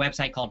course and a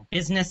website called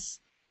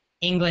Business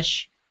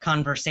English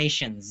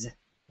Conversations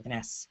with an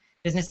S.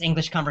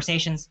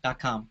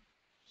 BusinessEnglishConversations.com.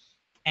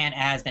 And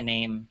as the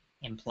name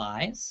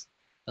implies,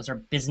 those are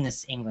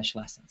business English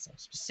lessons, so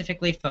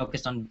specifically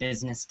focused on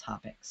business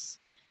topics.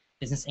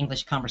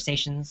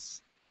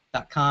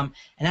 BusinessEnglishConversations.com.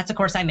 And that's a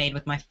course I made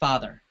with my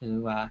father,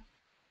 who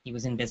he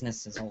was in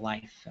business his whole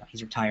life.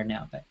 He's retired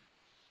now, but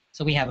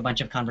so we have a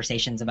bunch of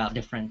conversations about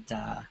different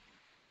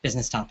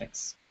business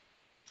topics.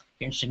 If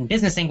you're interested in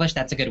business English,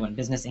 that's a good one,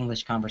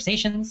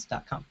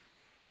 BusinessEnglishConversations.com.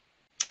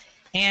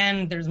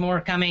 And there's more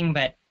coming,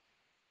 but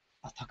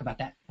I'll talk about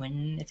that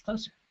when it's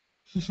closer.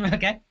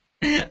 Okay?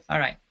 All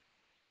right.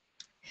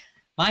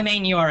 My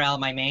main URL,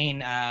 my main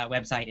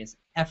website is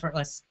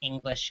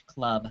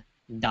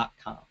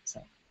effortlessenglishclub.com.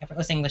 So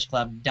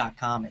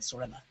effortlessenglishclub.com is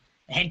sort of the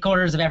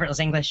headquarters of Effortless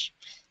English.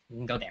 You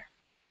can go there.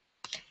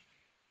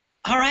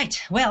 All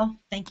right. Well,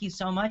 thank you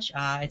so much.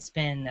 It's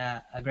been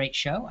a great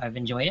show. I've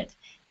enjoyed it.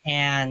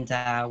 And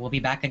we'll be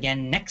back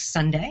again next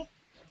Sunday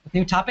with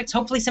new topics.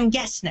 Hopefully some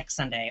guests next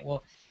Sunday.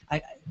 Well,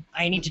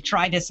 I need to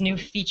try this new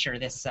feature,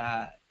 this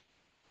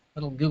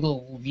little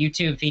Google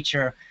YouTube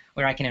feature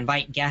where I can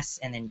invite guests,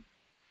 and then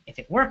if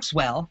it works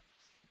well,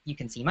 you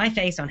can see my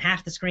face on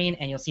half the screen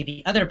and you'll see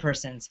the other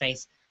person's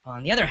face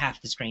on the other half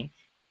of the screen,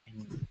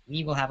 and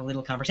we will have a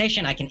little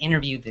conversation. I can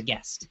interview the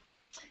guest.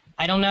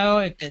 I don't know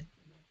if the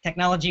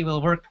technology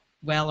will work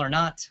well or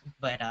not,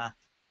 but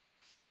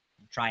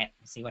try it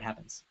and see what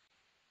happens.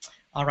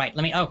 All right,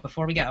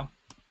 before we go,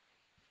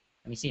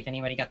 let me see if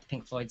anybody got the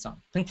Pink Floyd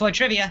song. Pink Floyd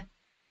trivia.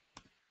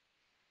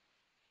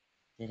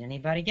 Did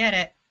anybody get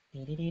it?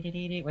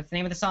 What's the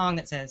name of the song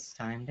that says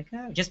time to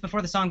go? Just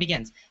before the song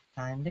begins.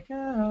 Time to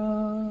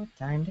go,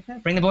 time to go.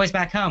 Bring the boys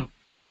back home.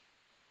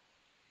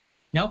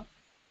 Nope.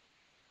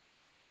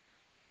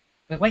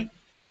 But wait,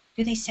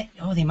 do they say,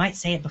 oh, they might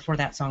say it before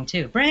that song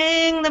too.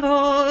 Bring the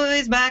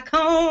boys back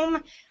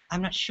home.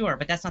 I'm not sure,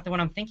 but that's not the one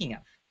I'm thinking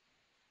of.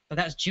 So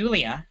that was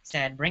Julia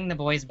said, bring the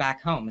boys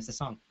back home is the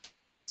song.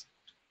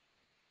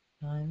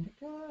 Time to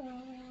go.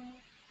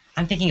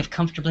 I'm thinking of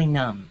Comfortably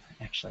Numb,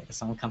 actually, the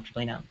song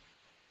Comfortably Numb,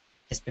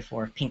 just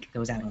before Pink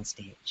goes out on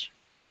stage.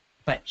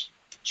 But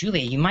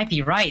Julia, you might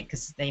be right,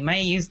 because they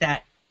may use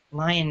that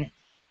line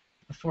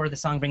before the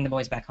song Bring the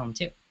Boys Back Home,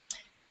 too.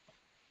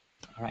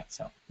 All right,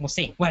 so we'll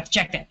see. We'll have to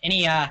check that.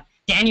 Any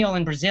Daniel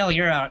in Brazil,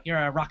 you're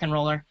a rock and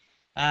roller.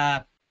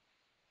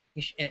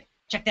 You should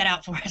check that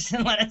out for us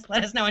and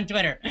let us know on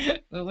Twitter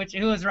who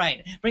was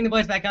right. Bring the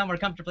Boys Back Home or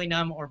Comfortably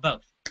Numb or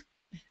both.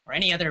 Or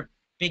any other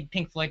big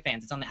Pink Floyd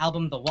fans. It's on the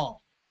album The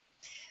Wall.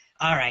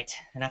 All right,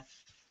 enough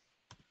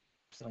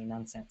silly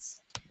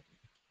nonsense.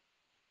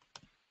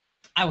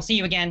 I will see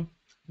you again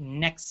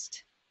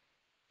next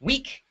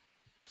week.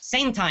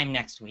 Same time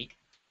next week.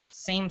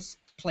 Same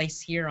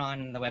place here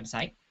on the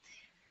website.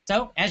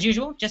 So, as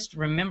usual, just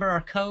remember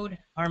our code,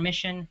 our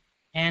mission,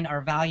 and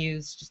our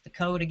values. Just the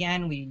code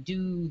again. We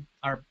do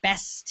our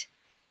best.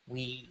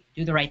 We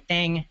do the right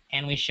thing,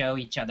 and we show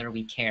each other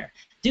we care.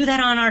 Do that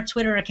on our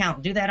Twitter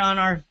account. Do that on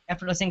our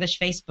Effortless English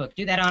Facebook.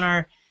 Do that on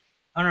our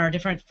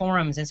different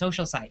forums and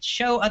social sites.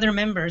 Show other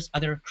members,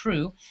 other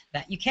crew,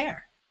 that you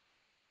care.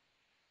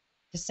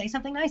 Just say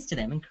something nice to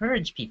them.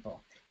 Encourage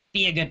people.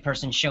 Be a good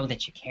person. Show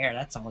that you care.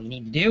 That's all you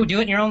need to do. Do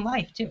it in your own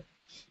life, too.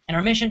 And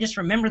our mission, just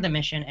remember the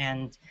mission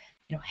and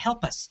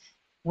help us.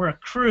 We're a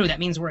crew. That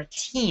means we're a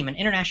team, an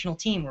international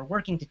team. We're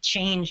working to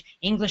change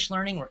English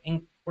learning.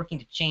 We're working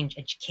to change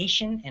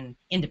education and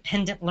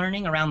independent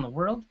learning around the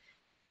world.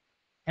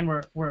 And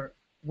we're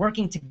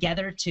working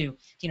together to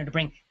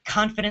bring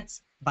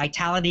confidence,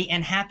 vitality,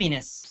 and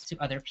happiness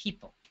to other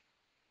people.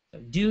 So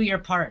do your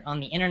part on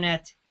the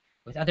internet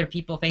with other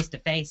people face to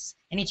face,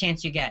 any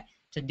chance you get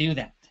to do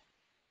that.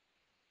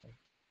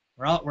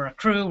 We're a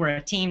crew, we're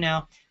a team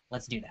now.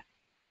 Let's do that.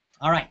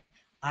 All right.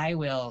 I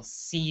will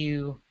see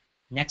you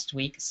next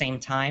week, same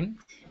time.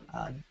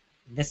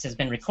 This has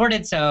been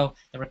recorded, so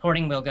the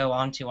recording will go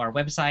onto our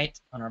website,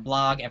 on our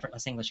blog,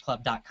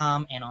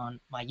 effortlessenglishclub.com, and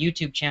on my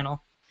YouTube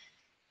channel,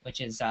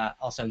 which is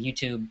also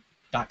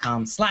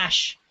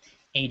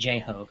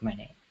youtube.com/ajhoge, my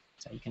name.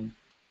 So you can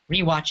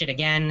rewatch it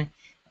again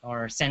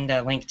or send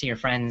a link to your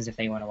friends if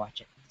they want to watch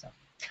it. So,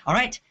 all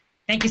right.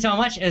 Thank you so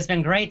much. It's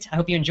been great. I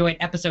hope you enjoyed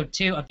episode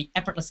 2 of the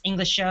Effortless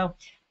English Show.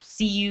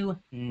 See you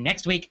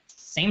next week,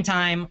 same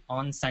time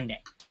on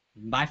Sunday.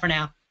 Bye for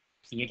now.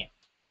 See you again.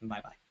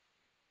 Bye-bye.